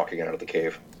start walking out of the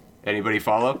cave. Anybody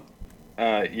follow?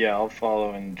 Yeah, I'll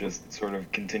follow and just sort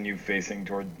of continue facing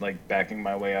toward, backing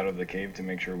my way out of the cave to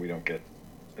make sure we don't get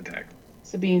attacked.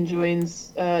 Sabine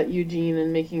joins Eugene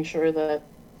in making sure that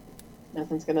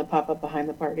nothing's going to pop up behind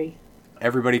the party.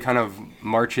 Everybody kind of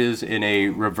marches in a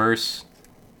reverse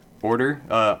order.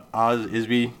 Oz,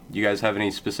 Isby, do you guys have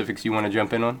any specifics you want to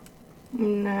jump in on?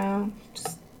 No,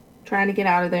 just trying to get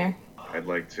out of there. I'd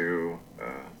like to,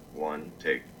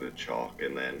 take the chalk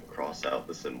and then cross out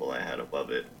the symbol I had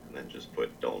above it, and then just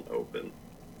put "Don't open"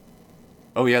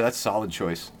 Oh yeah, that's a solid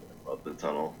choice. above the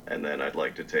tunnel. And then I'd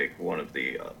like to take one of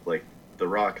the the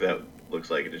rock that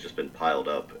looks like it has just been piled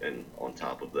up and on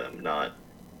top of them, not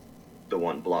the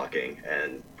one blocking,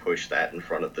 and push that in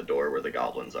front of the door where the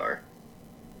goblins are.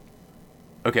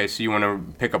 Okay, so you want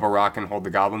to pick up a rock and hold the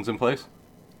goblins in place?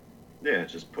 Yeah,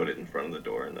 just put it in front of the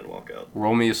door and then walk out.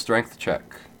 Roll me a strength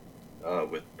check.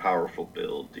 With powerful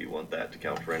build, do you want that to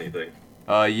count for anything?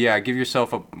 Yeah, give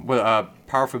yourself a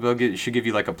powerful build. Should give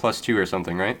you like a +2 or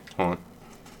something, right? Hold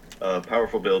on.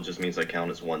 Powerful build just means I count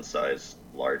as one size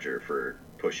larger for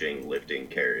pushing, lifting,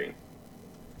 carrying.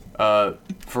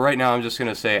 For right now, I'm just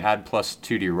gonna say add +2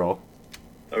 to your roll.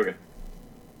 Okay.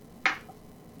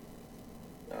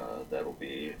 That'll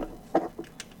be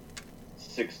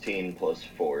 16 plus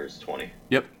 4 is 20.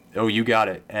 Yep. Oh, you got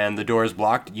it. And the door is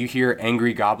blocked. You hear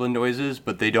angry goblin noises,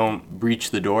 but they don't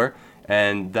breach the door.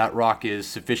 And that rock is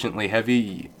sufficiently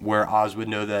heavy where Oz would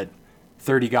know that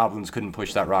 30 goblins couldn't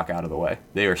push that rock out of the way.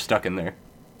 They are stuck in there.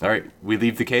 All right, we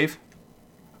leave the cave?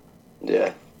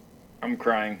 Yeah. I'm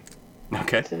crying.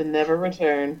 Okay. To never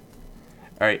return.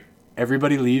 All right,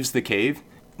 everybody leaves the cave.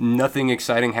 Nothing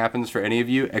exciting happens for any of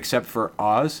you except for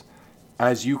Oz.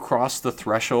 As you cross the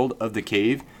threshold of the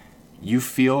cave, you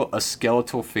feel a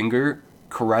skeletal finger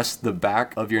caress the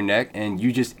back of your neck, and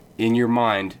you just, in your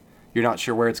mind, you're not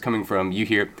sure where it's coming from, you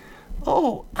hear,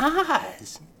 "Oh,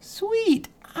 Oz, sweet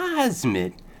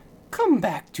Osmond, come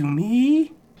back to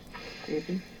me."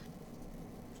 Creepy.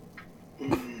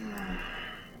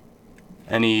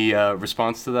 Any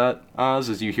response to that, Oz,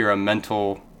 as you hear a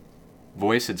mental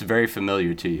voice? It's very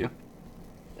familiar to you.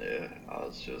 Yeah,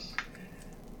 Oz just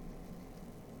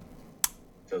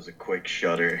does a quick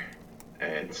shudder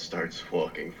and starts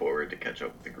walking forward to catch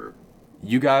up with the group.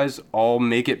 You guys all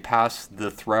make it past the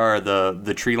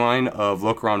the tree line of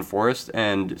Locaron Forest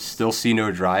and still see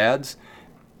no dryads.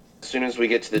 As soon as we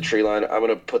get to the tree line, I'm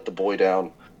gonna put the boy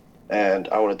down, and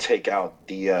I want to take out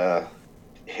the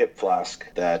hip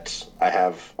flask that I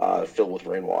have filled with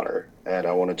rainwater, and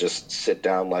I want to just sit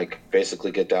down, like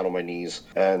basically get down on my knees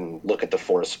and look at the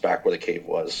forest back where the cave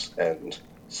was, and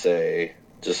say,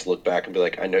 just look back and be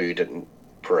like, "I know you didn't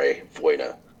pray,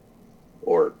 Voina,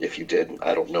 or if you did,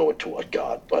 I don't know to what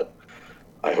god, but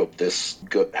I hope this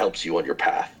helps you on your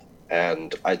path."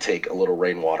 And I take a little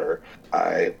rainwater,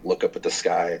 I look up at the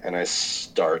sky, and I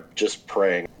start just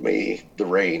praying, "May the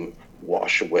rain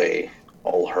wash away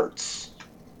all hurts.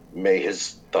 May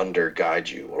his thunder guide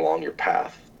you along your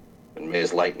path, and may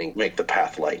his lightning make the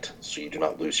path light so you do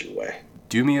not lose your way."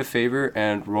 Do me a favor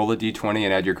and roll a d20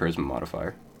 and add your charisma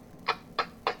modifier.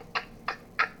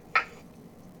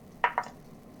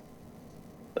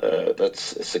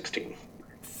 That's a 16.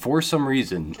 For some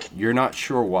reason, you're not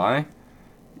sure why,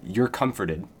 you're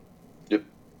comforted. Yep.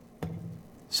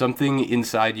 Something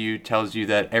inside you tells you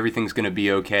that everything's going to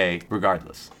be okay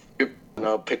regardless. Yep. And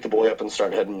I'll pick the boy up and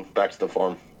start heading back to the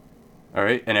farm. All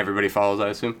right, and everybody follows, I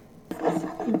assume?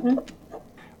 Mm-hmm.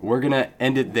 We're going to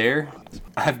end it there.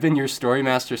 I've been your story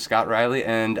master, Scott Riley,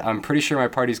 and I'm pretty sure my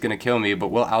party's going to kill me, but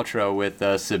we'll outro with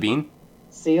Sabine.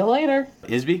 See you later.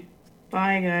 Isby.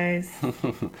 Bye, guys.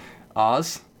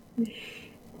 Oz.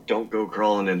 Don't go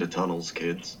crawling into tunnels,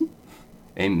 kids.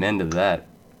 Amen to that.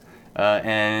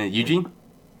 And Eugene?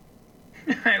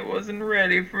 I wasn't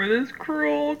ready for this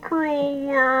cruel, cruel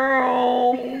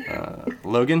world.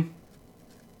 Logan?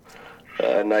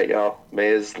 Night, y'all. May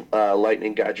his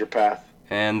lightning guide your path.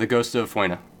 And the ghost of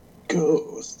Fuena.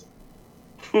 Ghost.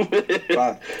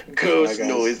 Bye. Ghost Bye, guys.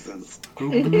 noises. All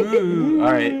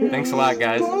right, thanks a lot,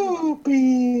 guys.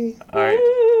 Spoopy. All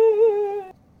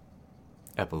right.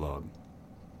 Epilogue.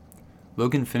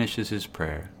 Logan finishes his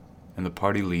prayer, and the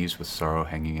party leaves with sorrow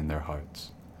hanging in their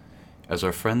hearts. As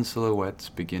our friends' silhouettes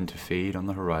begin to fade on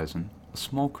the horizon, a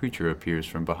small creature appears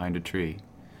from behind a tree.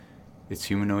 Its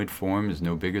humanoid form is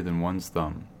no bigger than one's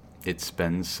thumb. It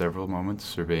spends several moments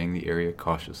surveying the area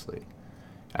cautiously.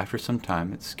 After some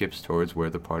time, it skips towards where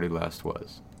the party last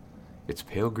was. Its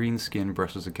pale green skin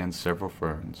brushes against several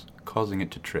ferns, causing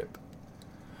it to trip.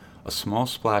 A small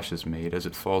splash is made as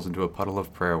it falls into a puddle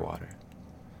of prayer water.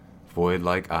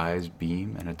 Void-like eyes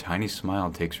beam, and a tiny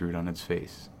smile takes root on its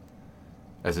face.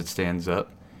 As it stands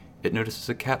up, it notices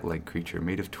a cat-like creature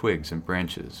made of twigs and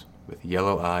branches, with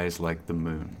yellow eyes like the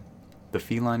moon. The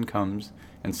feline comes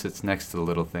and sits next to the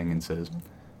little thing and says,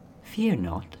 "Fear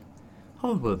not.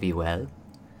 All will be well.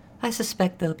 I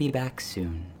suspect they'll be back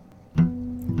soon."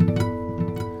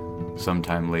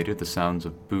 Sometime later, the sounds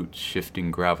of boots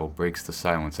shifting gravel breaks the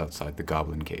silence outside the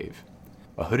goblin cave.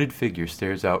 A hooded figure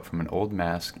stares out from an old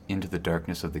mask into the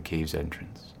darkness of the cave's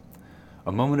entrance.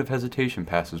 A moment of hesitation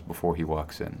passes before he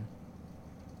walks in.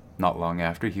 Not long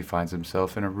after, he finds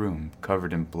himself in a room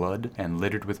covered in blood and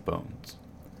littered with bones.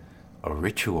 A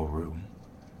ritual room?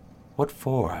 What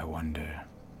for, I wonder?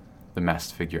 The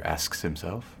masked figure asks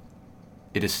himself.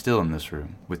 It is still in this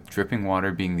room, with dripping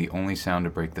water being the only sound to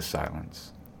break the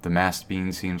silence. The masked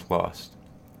being seems lost.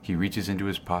 He reaches into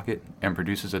his pocket and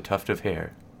produces a tuft of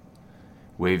hair.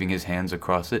 Waving his hands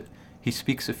across it, he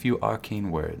speaks a few arcane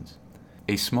words.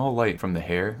 A small light from the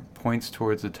hair points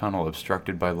towards a tunnel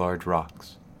obstructed by large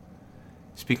rocks.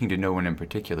 Speaking to no one in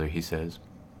particular, he says,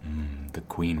 the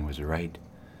queen was right.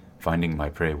 Finding my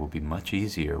prey will be much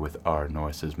easier with R.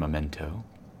 Norris's memento.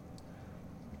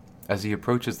 As he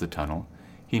approaches the tunnel,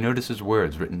 he notices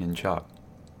words written in chalk.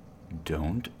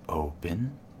 Don't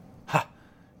open? Ha!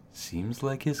 Seems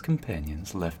like his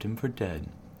companions left him for dead.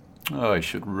 I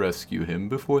should rescue him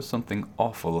before something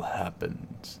awful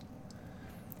happens.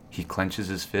 He clenches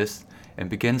his fist and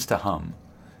begins to hum.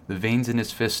 The veins in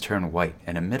his fist turn white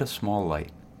and emit a small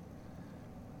light.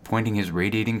 Pointing his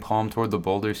radiating palm toward the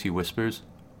boulders, he whispers,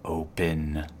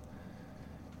 Open.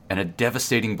 And a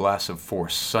devastating blast of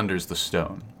force sunders the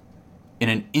stone. In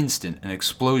an instant, an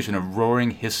explosion of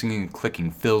roaring, hissing, and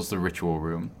clicking fills the ritual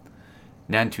room.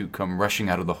 Nantuk come rushing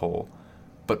out of the hole,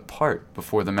 but part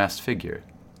before the masked figure,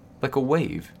 like a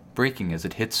wave breaking as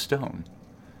it hits stone.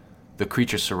 The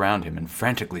creatures surround him and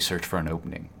frantically search for an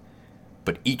opening,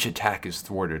 but each attack is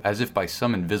thwarted as if by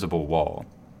some invisible wall.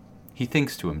 He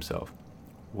thinks to himself,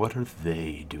 what are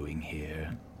they doing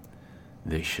here?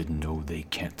 They should know they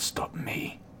can't stop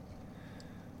me.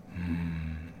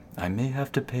 I may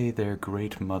have to pay their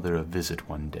great mother a visit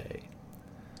one day.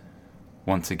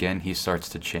 Once again he starts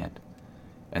to chant,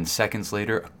 and seconds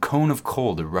later a cone of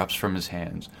cold erupts from his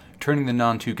hands, turning the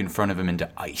Nantuk in front of him into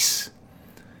ice.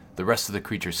 The rest of the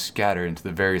creatures scatter into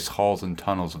the various halls and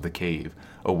tunnels of the cave,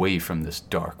 away from this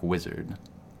dark wizard.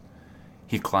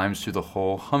 He climbs through the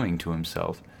hole, humming to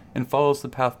himself, and follows the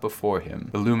path before him,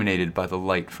 illuminated by the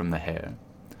light from the hair,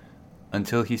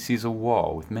 until he sees a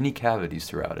wall with many cavities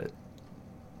throughout it.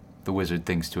 The wizard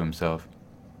thinks to himself,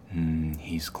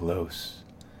 he's close,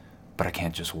 but I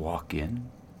can't just walk in.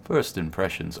 First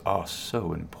impressions are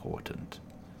so important.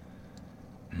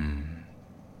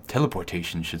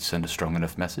 Teleportation should send a strong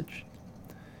enough message.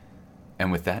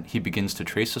 And with that, he begins to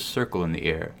trace a circle in the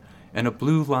air, and a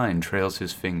blue line trails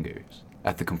his fingers.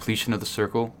 At the completion of the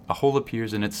circle, a hole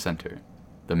appears in its center.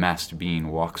 The masked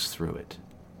being walks through it.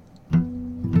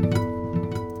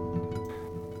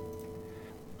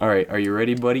 Alright, are you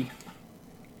ready, buddy?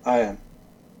 I am.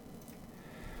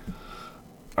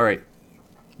 Alright,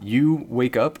 you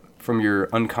wake up from your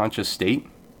unconscious state,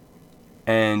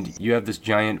 and you have this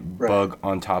giant bug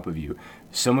on top of you.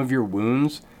 Some of your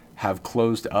wounds have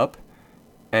closed up,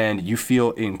 and you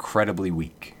feel incredibly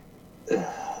weak.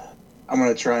 I'm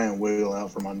going to try and wiggle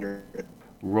out from under it.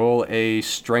 Roll a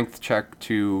strength check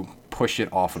to push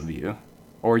it off of you.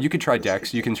 Or you could try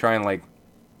dex. You can try and,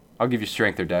 I'll give you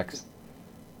strength or dex.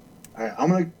 Alright, I'm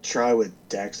going to try with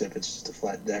dex if it's just a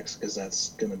flat dex, because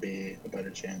that's going to be a better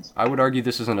chance. I would argue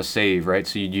this isn't a save, right?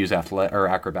 So you'd use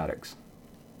acrobatics.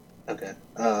 Okay.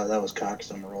 That was cocked,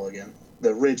 so I'm going to roll again.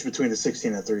 The ridge between the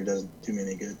 16 and 3 doesn't do me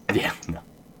any good. Yeah, no.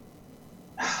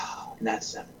 Not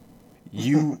 7.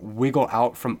 You wiggle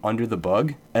out from under the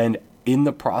bug, and in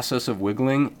the process of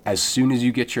wiggling, as soon as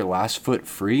you get your last foot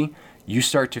free, you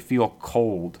start to feel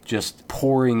cold just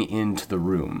pouring into the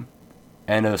room,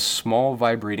 and a small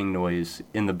vibrating noise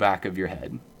in the back of your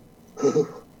head.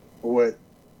 What?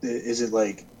 Is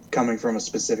it coming from a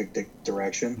specific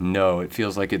direction? No, it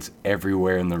feels like it's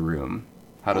everywhere in the room.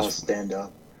 I'll stand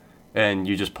up. And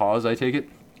you just pause, I take it?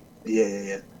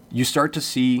 Yeah. You start to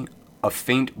see a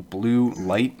faint blue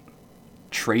light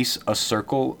trace a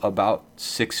circle about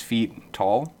 6 feet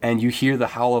tall, and you hear the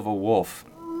howl of a wolf.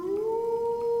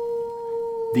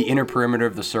 The inner perimeter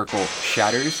of the circle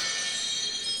shatters.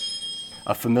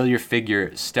 A familiar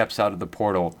figure steps out of the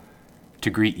portal to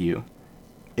greet you.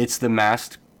 It's the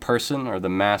masked person, or the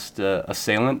masked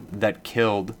assailant, that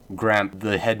killed Gramp,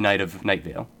 the head knight of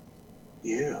Nightvale.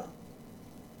 You?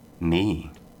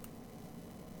 Me.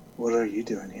 What are you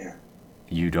doing here?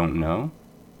 You don't know?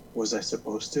 Was I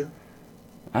supposed to?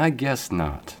 I guess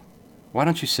not. Why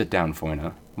don't you sit down,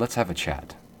 Foyna? Let's have a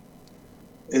chat.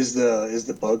 Is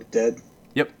the bug dead?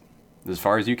 Yep, as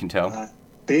far as you can tell.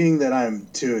 Being that I'm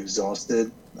too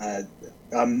exhausted,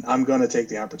 I'm gonna take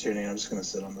the opportunity. I'm just gonna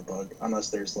sit on the bug, unless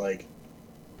there's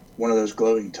one of those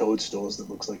glowing toadstools that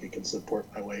looks like it can support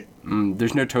my weight.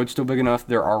 There's no toadstool big enough.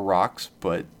 There are rocks,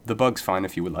 but the bug's fine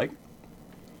if you would like.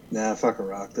 Nah, fuck a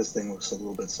rock. This thing looks a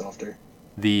little bit softer.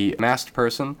 The masked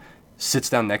person sits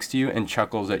down next to you and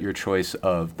chuckles at your choice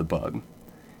of the bug.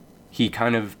 He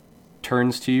kind of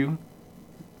turns to you.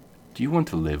 Do you want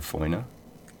to live, Foina?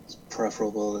 It's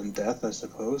preferable than death, I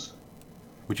suppose.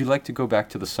 Would you like to go back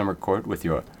to the summer court with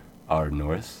your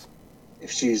Norris?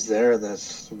 If she's there,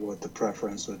 that's what the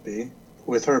preference would be.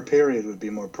 With her, period would be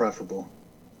more preferable.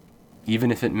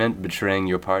 Even if it meant betraying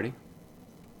your party?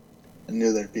 I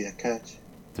knew there'd be a catch.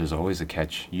 There's always a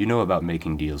catch. You know about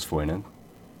making deals, Foina.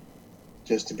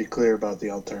 Just to be clear about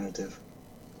the alternative.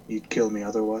 You'd kill me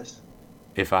otherwise?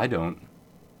 If I don't,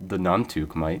 the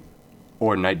Nantuk might.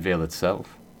 Or Night Vale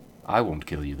itself. I won't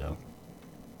kill you, though.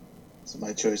 So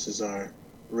my choices are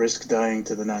risk dying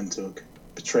to the Nantuk,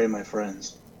 betray my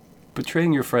friends.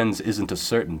 Betraying your friends isn't a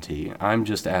certainty. I'm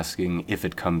just asking, if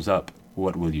it comes up,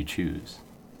 what will you choose?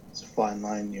 It's a fine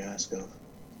line you ask of.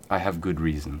 I have good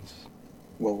reasons.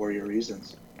 What were your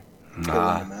reasons?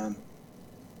 Killing a man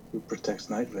who protects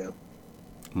Night Vale.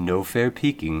 No fair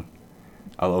peeking.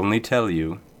 I'll only tell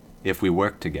you if we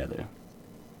work together.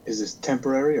 Is this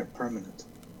temporary or permanent?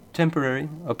 Temporary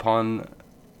upon,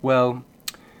 well,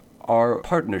 our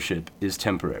partnership is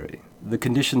temporary. The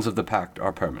conditions of the pact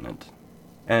are permanent.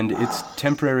 And it's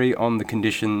temporary on the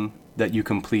condition that you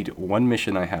complete one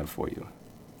mission I have for you.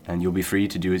 And you'll be free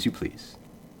to do as you please.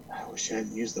 I wish I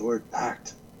hadn't used the word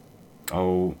pact.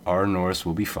 Oh, our Norris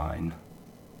will be fine.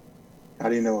 How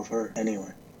do you know of her,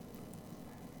 anyway?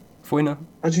 Foina?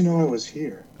 How'd you know I was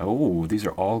here? Oh, these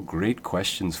are all great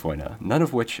questions, Foina, none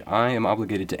of which I am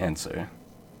obligated to answer.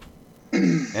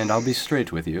 And I'll be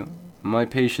straight with you. My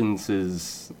patience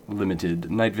is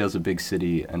limited. Night Vale's a big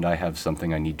city, and I have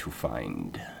something I need to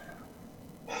find.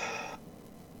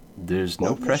 There's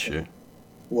no pressure.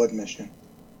 What mission?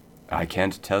 I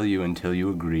can't tell you until you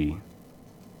agree.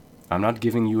 I'm not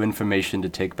giving you information to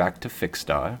take back to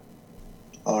Fixstar.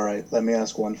 All right, let me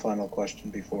ask one final question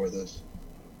before this.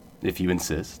 If you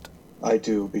insist. I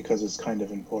do, because it's kind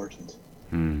of important.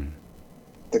 Hmm.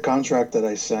 The contract that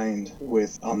I signed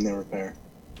with OmniRepair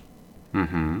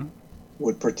Mm-hmm.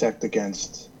 would protect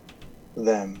against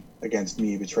them, against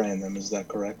me betraying them, is that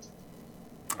correct?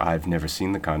 I've never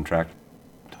seen the contract.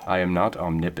 I am not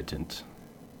omnipotent.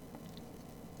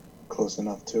 Close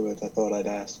enough to it, I thought I'd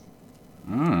ask.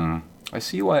 I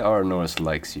see why our Norris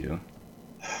likes you.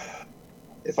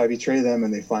 If I betray them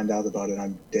and they find out about it,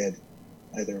 I'm dead.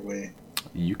 Either way.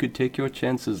 You could take your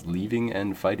chances leaving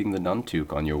and fighting the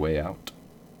Nantuk on your way out.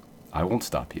 I won't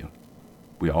stop you.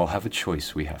 We all have a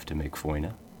choice we have to make,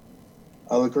 Foina.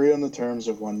 I'll agree on the terms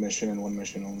of one mission and one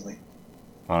mission only.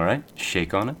 All right,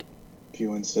 shake on it. If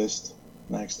you insist,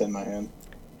 and I extend my hand.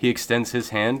 He extends his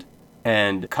hand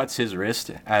and cuts his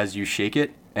wrist as you shake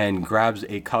it and grabs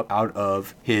a cup out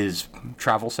of his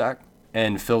travel sack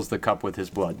and fills the cup with his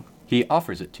blood. He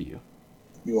offers it to you.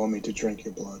 You want me to drink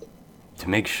your blood? To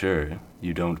make sure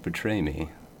you don't betray me,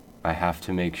 I have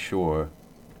to make sure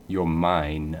you're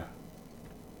mine.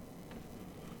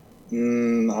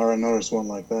 Ara Norris won't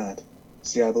like that.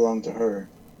 See, I belong to her.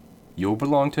 You'll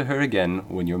belong to her again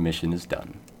when your mission is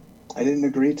done. I didn't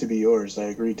agree to be yours. I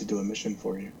agreed to do a mission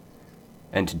for you.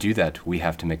 And to do that, we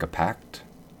have to make a pact.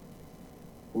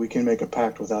 We can make a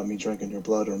pact without me drinking your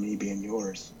blood or me being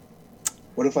yours.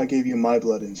 What if I gave you my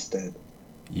blood instead?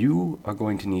 You are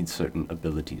going to need certain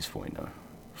abilities, Foina.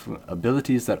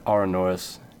 Abilities that Ara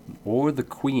Norris or the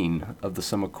Queen of the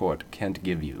Summer Court can't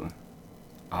give you.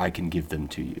 I can give them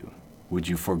to you. Would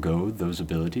you forego those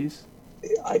abilities?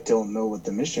 I don't know what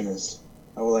the mission is.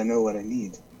 How will I know what I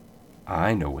need?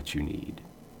 I know what you need.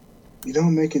 You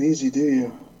don't make it easy, do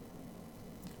you?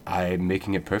 I'm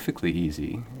making it perfectly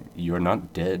easy. You're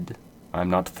not dead. I'm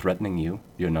not threatening you.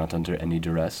 You're not under any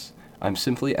duress. I'm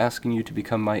simply asking you to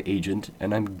become my agent,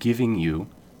 and I'm giving you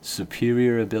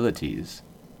superior abilities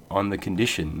on the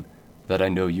condition that I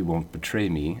know you won't betray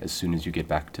me as soon as you get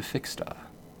back to Fixstar.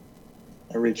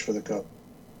 I reach for the cup.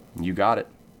 You got it.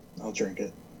 I'll drink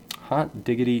it. Hot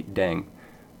diggity dang.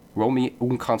 Roll me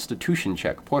un constitution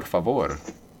check, por favor.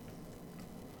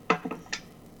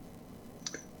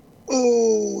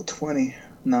 Oh, 20.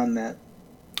 Non-net.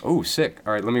 Oh, sick.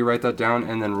 All right, let me write that down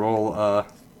and then roll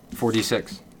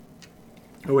 4d6.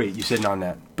 Oh wait, you said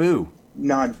non-net. Boo.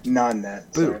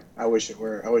 Non-net. Boo. Sorry. I wish it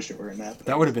were a net.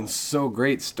 That would have been so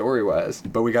great story-wise,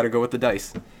 but we got to go with the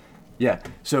dice. Yeah.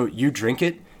 So you drink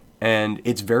it, and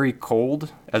it's very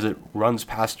cold as it runs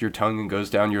past your tongue and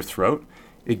goes down your throat.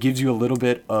 It gives you a little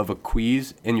bit of a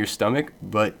quease in your stomach,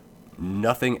 but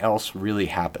nothing else really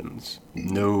happens.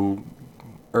 No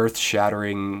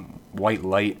earth-shattering white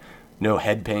light, no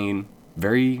head pain.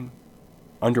 Very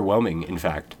underwhelming, in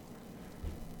fact.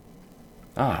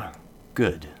 Ah,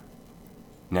 good.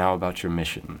 Now about your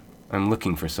mission. I'm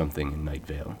looking for something in Night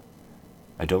Vale.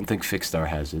 I don't think Fixstar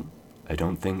has it. I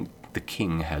don't think the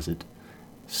king has it.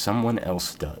 someone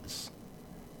else does.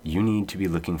 You need to be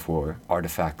looking for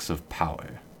artifacts of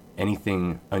power.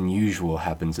 Anything unusual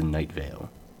happens in Night Vale,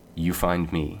 you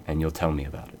find me and you'll tell me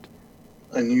about it.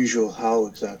 Unusual how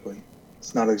exactly?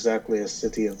 It's not exactly a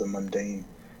city of the mundane.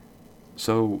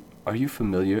 So, are you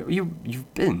familiar?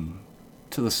 You've been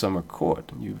to the Summer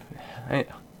Court.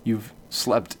 You've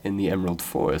slept in the Emerald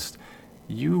Forest.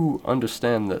 You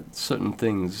understand that certain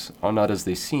things are not as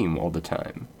they seem all the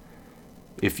time.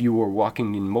 If you were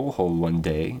walking in Molehole one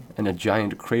day and a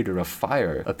giant crater of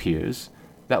fire appears,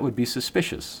 that would be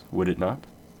suspicious, would it not?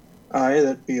 Aye,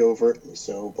 that'd be overtly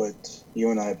so, but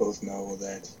you and I both know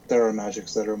that there are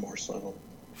magics that are more subtle.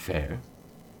 Fair.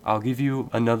 I'll give you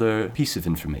another piece of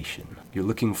information. You're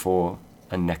looking for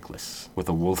a necklace with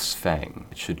a wolf's fang.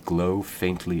 It should glow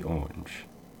faintly orange.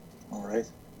 All right.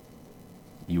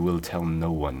 You will tell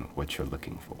no one what you're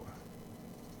looking for.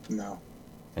 No.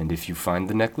 And if you find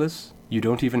the necklace, you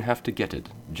don't even have to get it.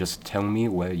 Just tell me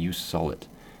where you saw it.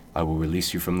 I will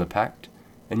release you from the pact,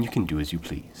 and you can do as you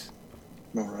please.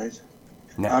 All right.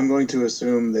 Now, I'm going to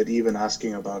assume that even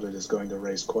asking about it is going to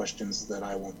raise questions that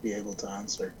I won't be able to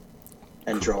answer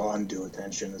and draw undue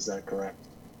attention. Is that correct?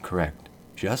 correct.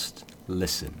 Just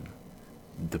listen.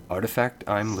 The artifact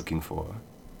I'm looking for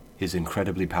is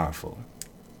incredibly powerful.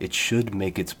 It should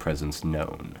make its presence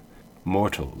known.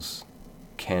 Mortals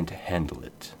can't handle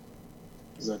it.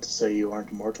 Is that to say you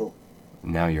aren't mortal?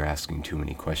 Now you're asking too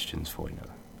many questions, Foyna.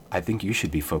 I think you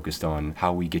should be focused on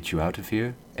how we get you out of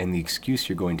here, and the excuse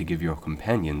you're going to give your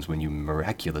companions when you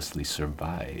miraculously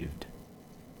survived.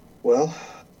 Well,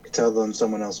 I could tell them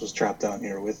someone else was trapped down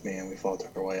here with me and we fought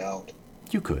our way out.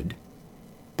 You could.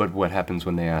 But what happens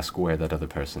when they ask where that other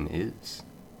person is?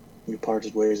 We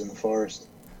parted ways in the forest.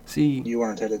 See, You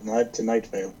weren't headed to Night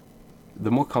Vale.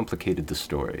 the more complicated the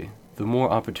story, the more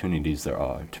opportunities there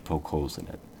are to poke holes in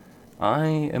it. I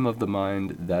am of the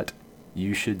mind that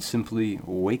you should simply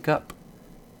wake up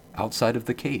outside of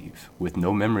the cave with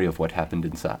no memory of what happened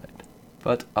inside.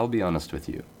 But I'll be honest with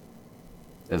you.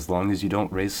 As long as you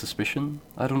don't raise suspicion,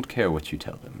 I don't care what you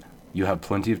tell them. You have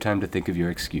plenty of time to think of your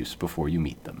excuse before you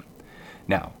meet them.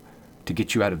 Now, to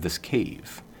get you out of this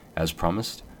cave, as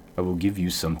promised, I will give you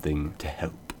something to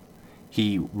help.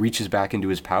 He reaches back into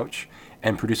his pouch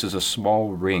and produces a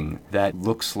small ring that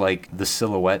looks like the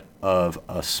silhouette of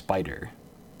a spider.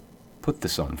 Put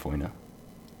this on, Foyna.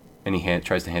 And he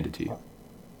tries to hand it to you.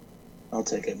 I'll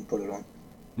take it and put it on.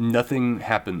 Nothing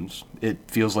happens. It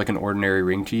feels like an ordinary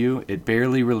ring to you. It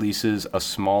barely releases a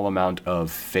small amount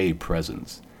of fey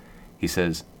presence. He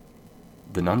says,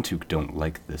 "The Nantuk don't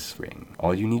like this ring.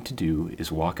 All you need to do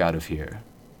is walk out of here,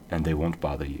 and they won't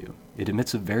bother you. It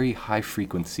emits a very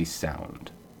high-frequency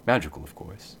sound. Magical, of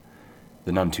course.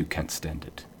 The Nantuk can't stand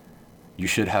it. You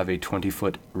should have a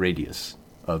 20-foot radius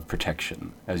of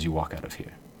protection as you walk out of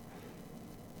here."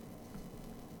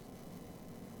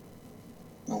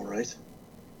 All right.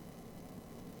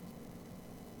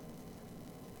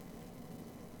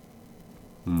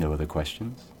 No other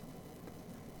questions?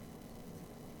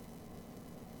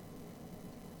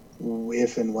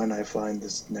 If and when I find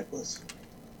this necklace,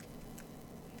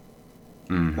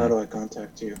 Mhm. how do I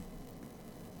contact you?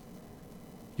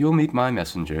 You'll meet my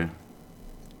messenger.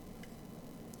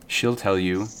 She'll tell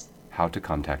you how to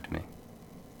contact me.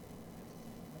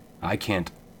 I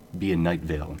can't be in Night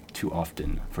Vale too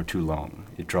often for too long.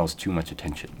 It draws too much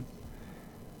attention.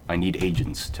 I need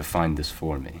agents to find this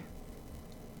for me.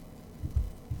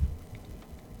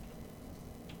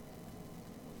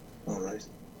 All right.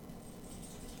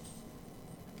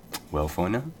 Well,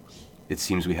 Foyna, it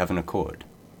seems we have an accord.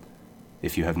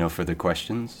 If you have no further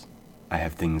questions, I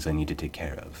have things I need to take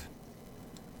care of.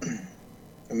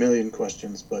 A million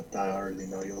questions, but I already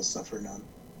know you'll suffer none.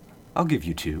 I'll give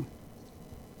you two.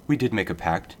 We did make a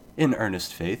pact, in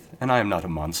earnest faith, and I am not a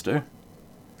monster.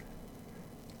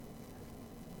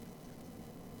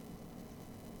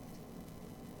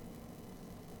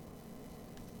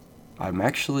 I'm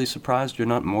actually surprised you're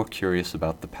not more curious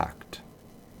about the pact,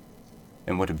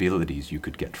 and what abilities you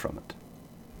could get from it.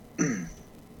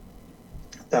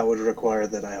 That would require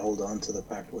that I hold on to the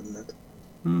pact, wouldn't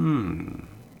it?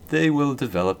 They will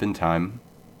develop in time.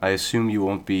 I assume you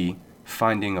won't be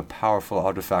finding a powerful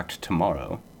artifact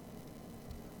tomorrow.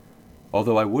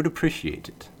 Although I would appreciate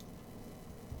it.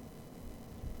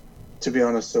 To be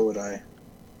honest, so would I.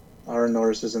 Our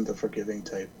Norris isn't the forgiving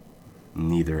type.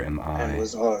 Neither am And I.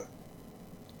 was our.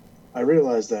 I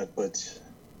realize that, but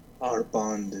our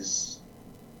bond is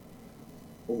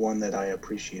one that I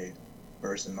appreciate,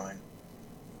 hers and mine.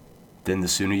 Then the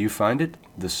sooner you find it,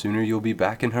 the sooner you'll be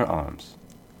back in her arms.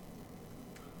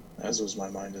 As was my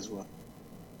mind as well.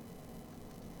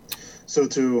 So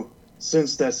to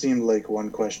Since that seemed like one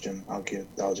question,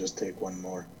 I'll just take one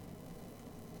more.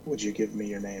 Would you give me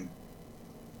your name?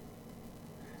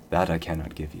 That I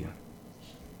cannot give you.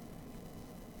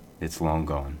 It's long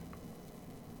gone.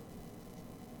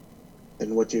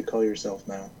 Then what do you call yourself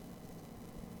now?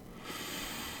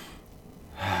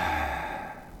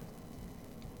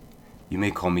 You may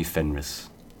call me Fenris.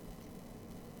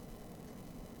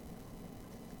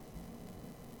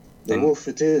 The wolf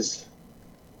it is.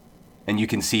 And you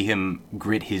can see him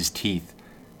grit his teeth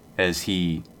as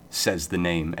he says the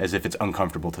name, as if it's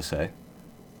uncomfortable to say.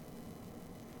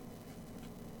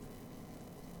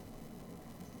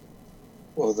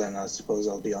 Well then, I suppose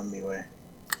I'll be on my way.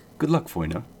 Good luck,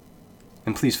 Foyna.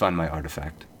 And please find my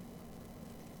artifact.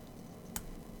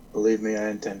 Believe me, I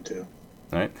intend to.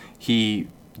 Alright. He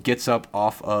gets up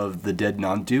off of the dead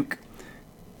non-duke,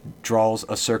 draws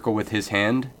a circle with his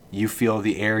hand. You feel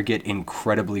the air get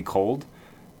incredibly cold.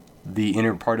 The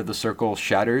inner part of the circle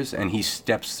shatters, and he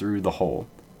steps through the hole.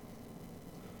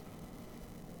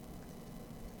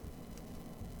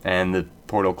 And the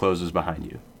portal closes behind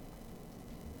you.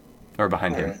 Or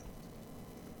behind him. Right.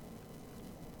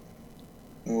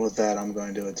 And with that, I'm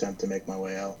going to attempt to make my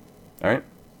way out. Alright.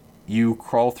 You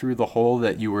crawl through the hole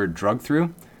that you were drugged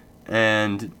through,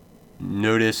 and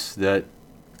notice that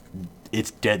it's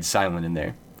dead silent in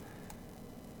there.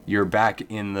 You're back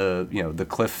in the, the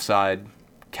cliffside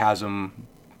chasm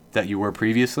that you were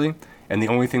previously, and the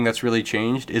only thing that's really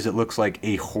changed is it looks like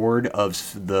a horde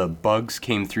of the bugs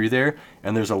came through there,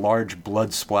 and there's a large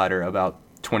blood splatter about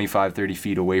 25-30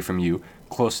 feet away from you,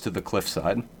 close to the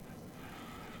cliffside.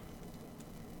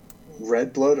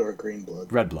 Red blood or green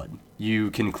blood? Red blood. You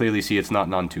can clearly see it's not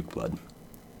non-Took blood.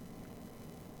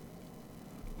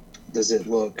 Does it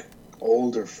look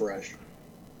old or fresh?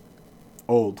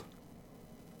 Old.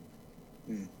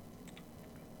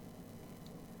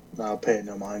 I'll pay it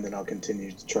no mind, and I'll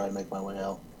continue to try to make my way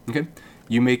out. Okay.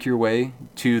 You make your way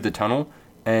to the tunnel,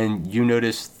 and you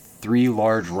notice 3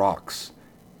 large rocks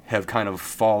have kind of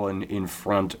fallen in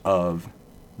front of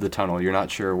the tunnel. You're not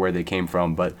sure where they came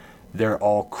from, but they're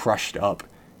all crushed up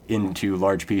into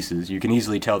large pieces. You can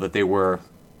easily tell that they were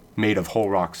made of whole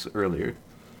rocks earlier.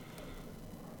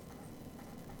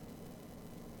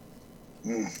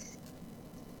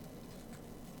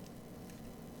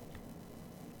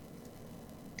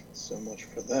 So much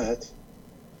for that.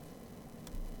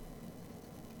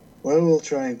 Well, we'll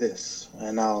try this,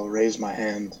 and I'll raise my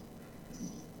hand,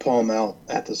 palm out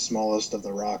at the smallest of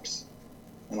the rocks,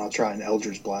 and I'll try and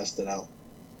Eldritch Blast it out.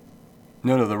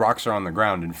 No, the rocks are on the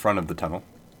ground in front of the tunnel.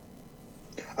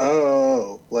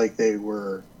 Oh, like they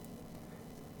were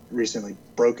recently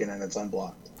broken and it's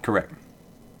unblocked. Correct.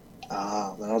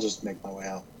 Then I'll just make my way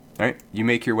out. Alright, you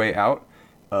make your way out.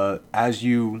 As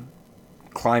you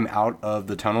climb out of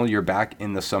the tunnel, you're back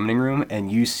in the summoning room,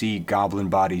 and you see goblin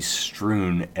bodies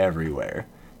strewn everywhere.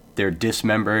 They're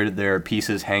dismembered, there are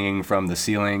pieces hanging from the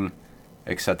ceiling,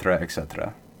 etc.,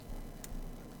 etc.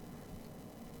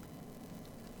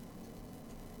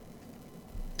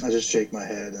 I'll just shake my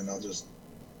head and I'll just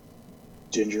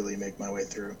gingerly make my way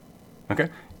through. Okay.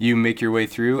 You make your way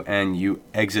through and you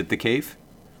exit the cave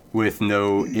with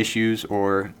no issues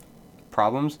or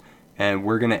problems. And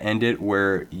we're going to end it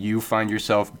where you find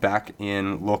yourself back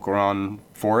in Locaron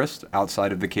Forest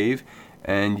outside of the cave.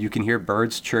 And you can hear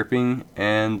birds chirping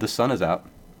and the sun is out.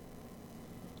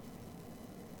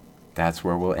 That's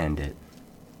where we'll end it.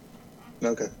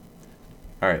 Okay.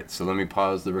 Alright, so let me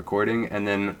pause the recording and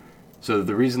then... So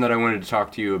the reason that I wanted to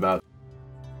talk to you about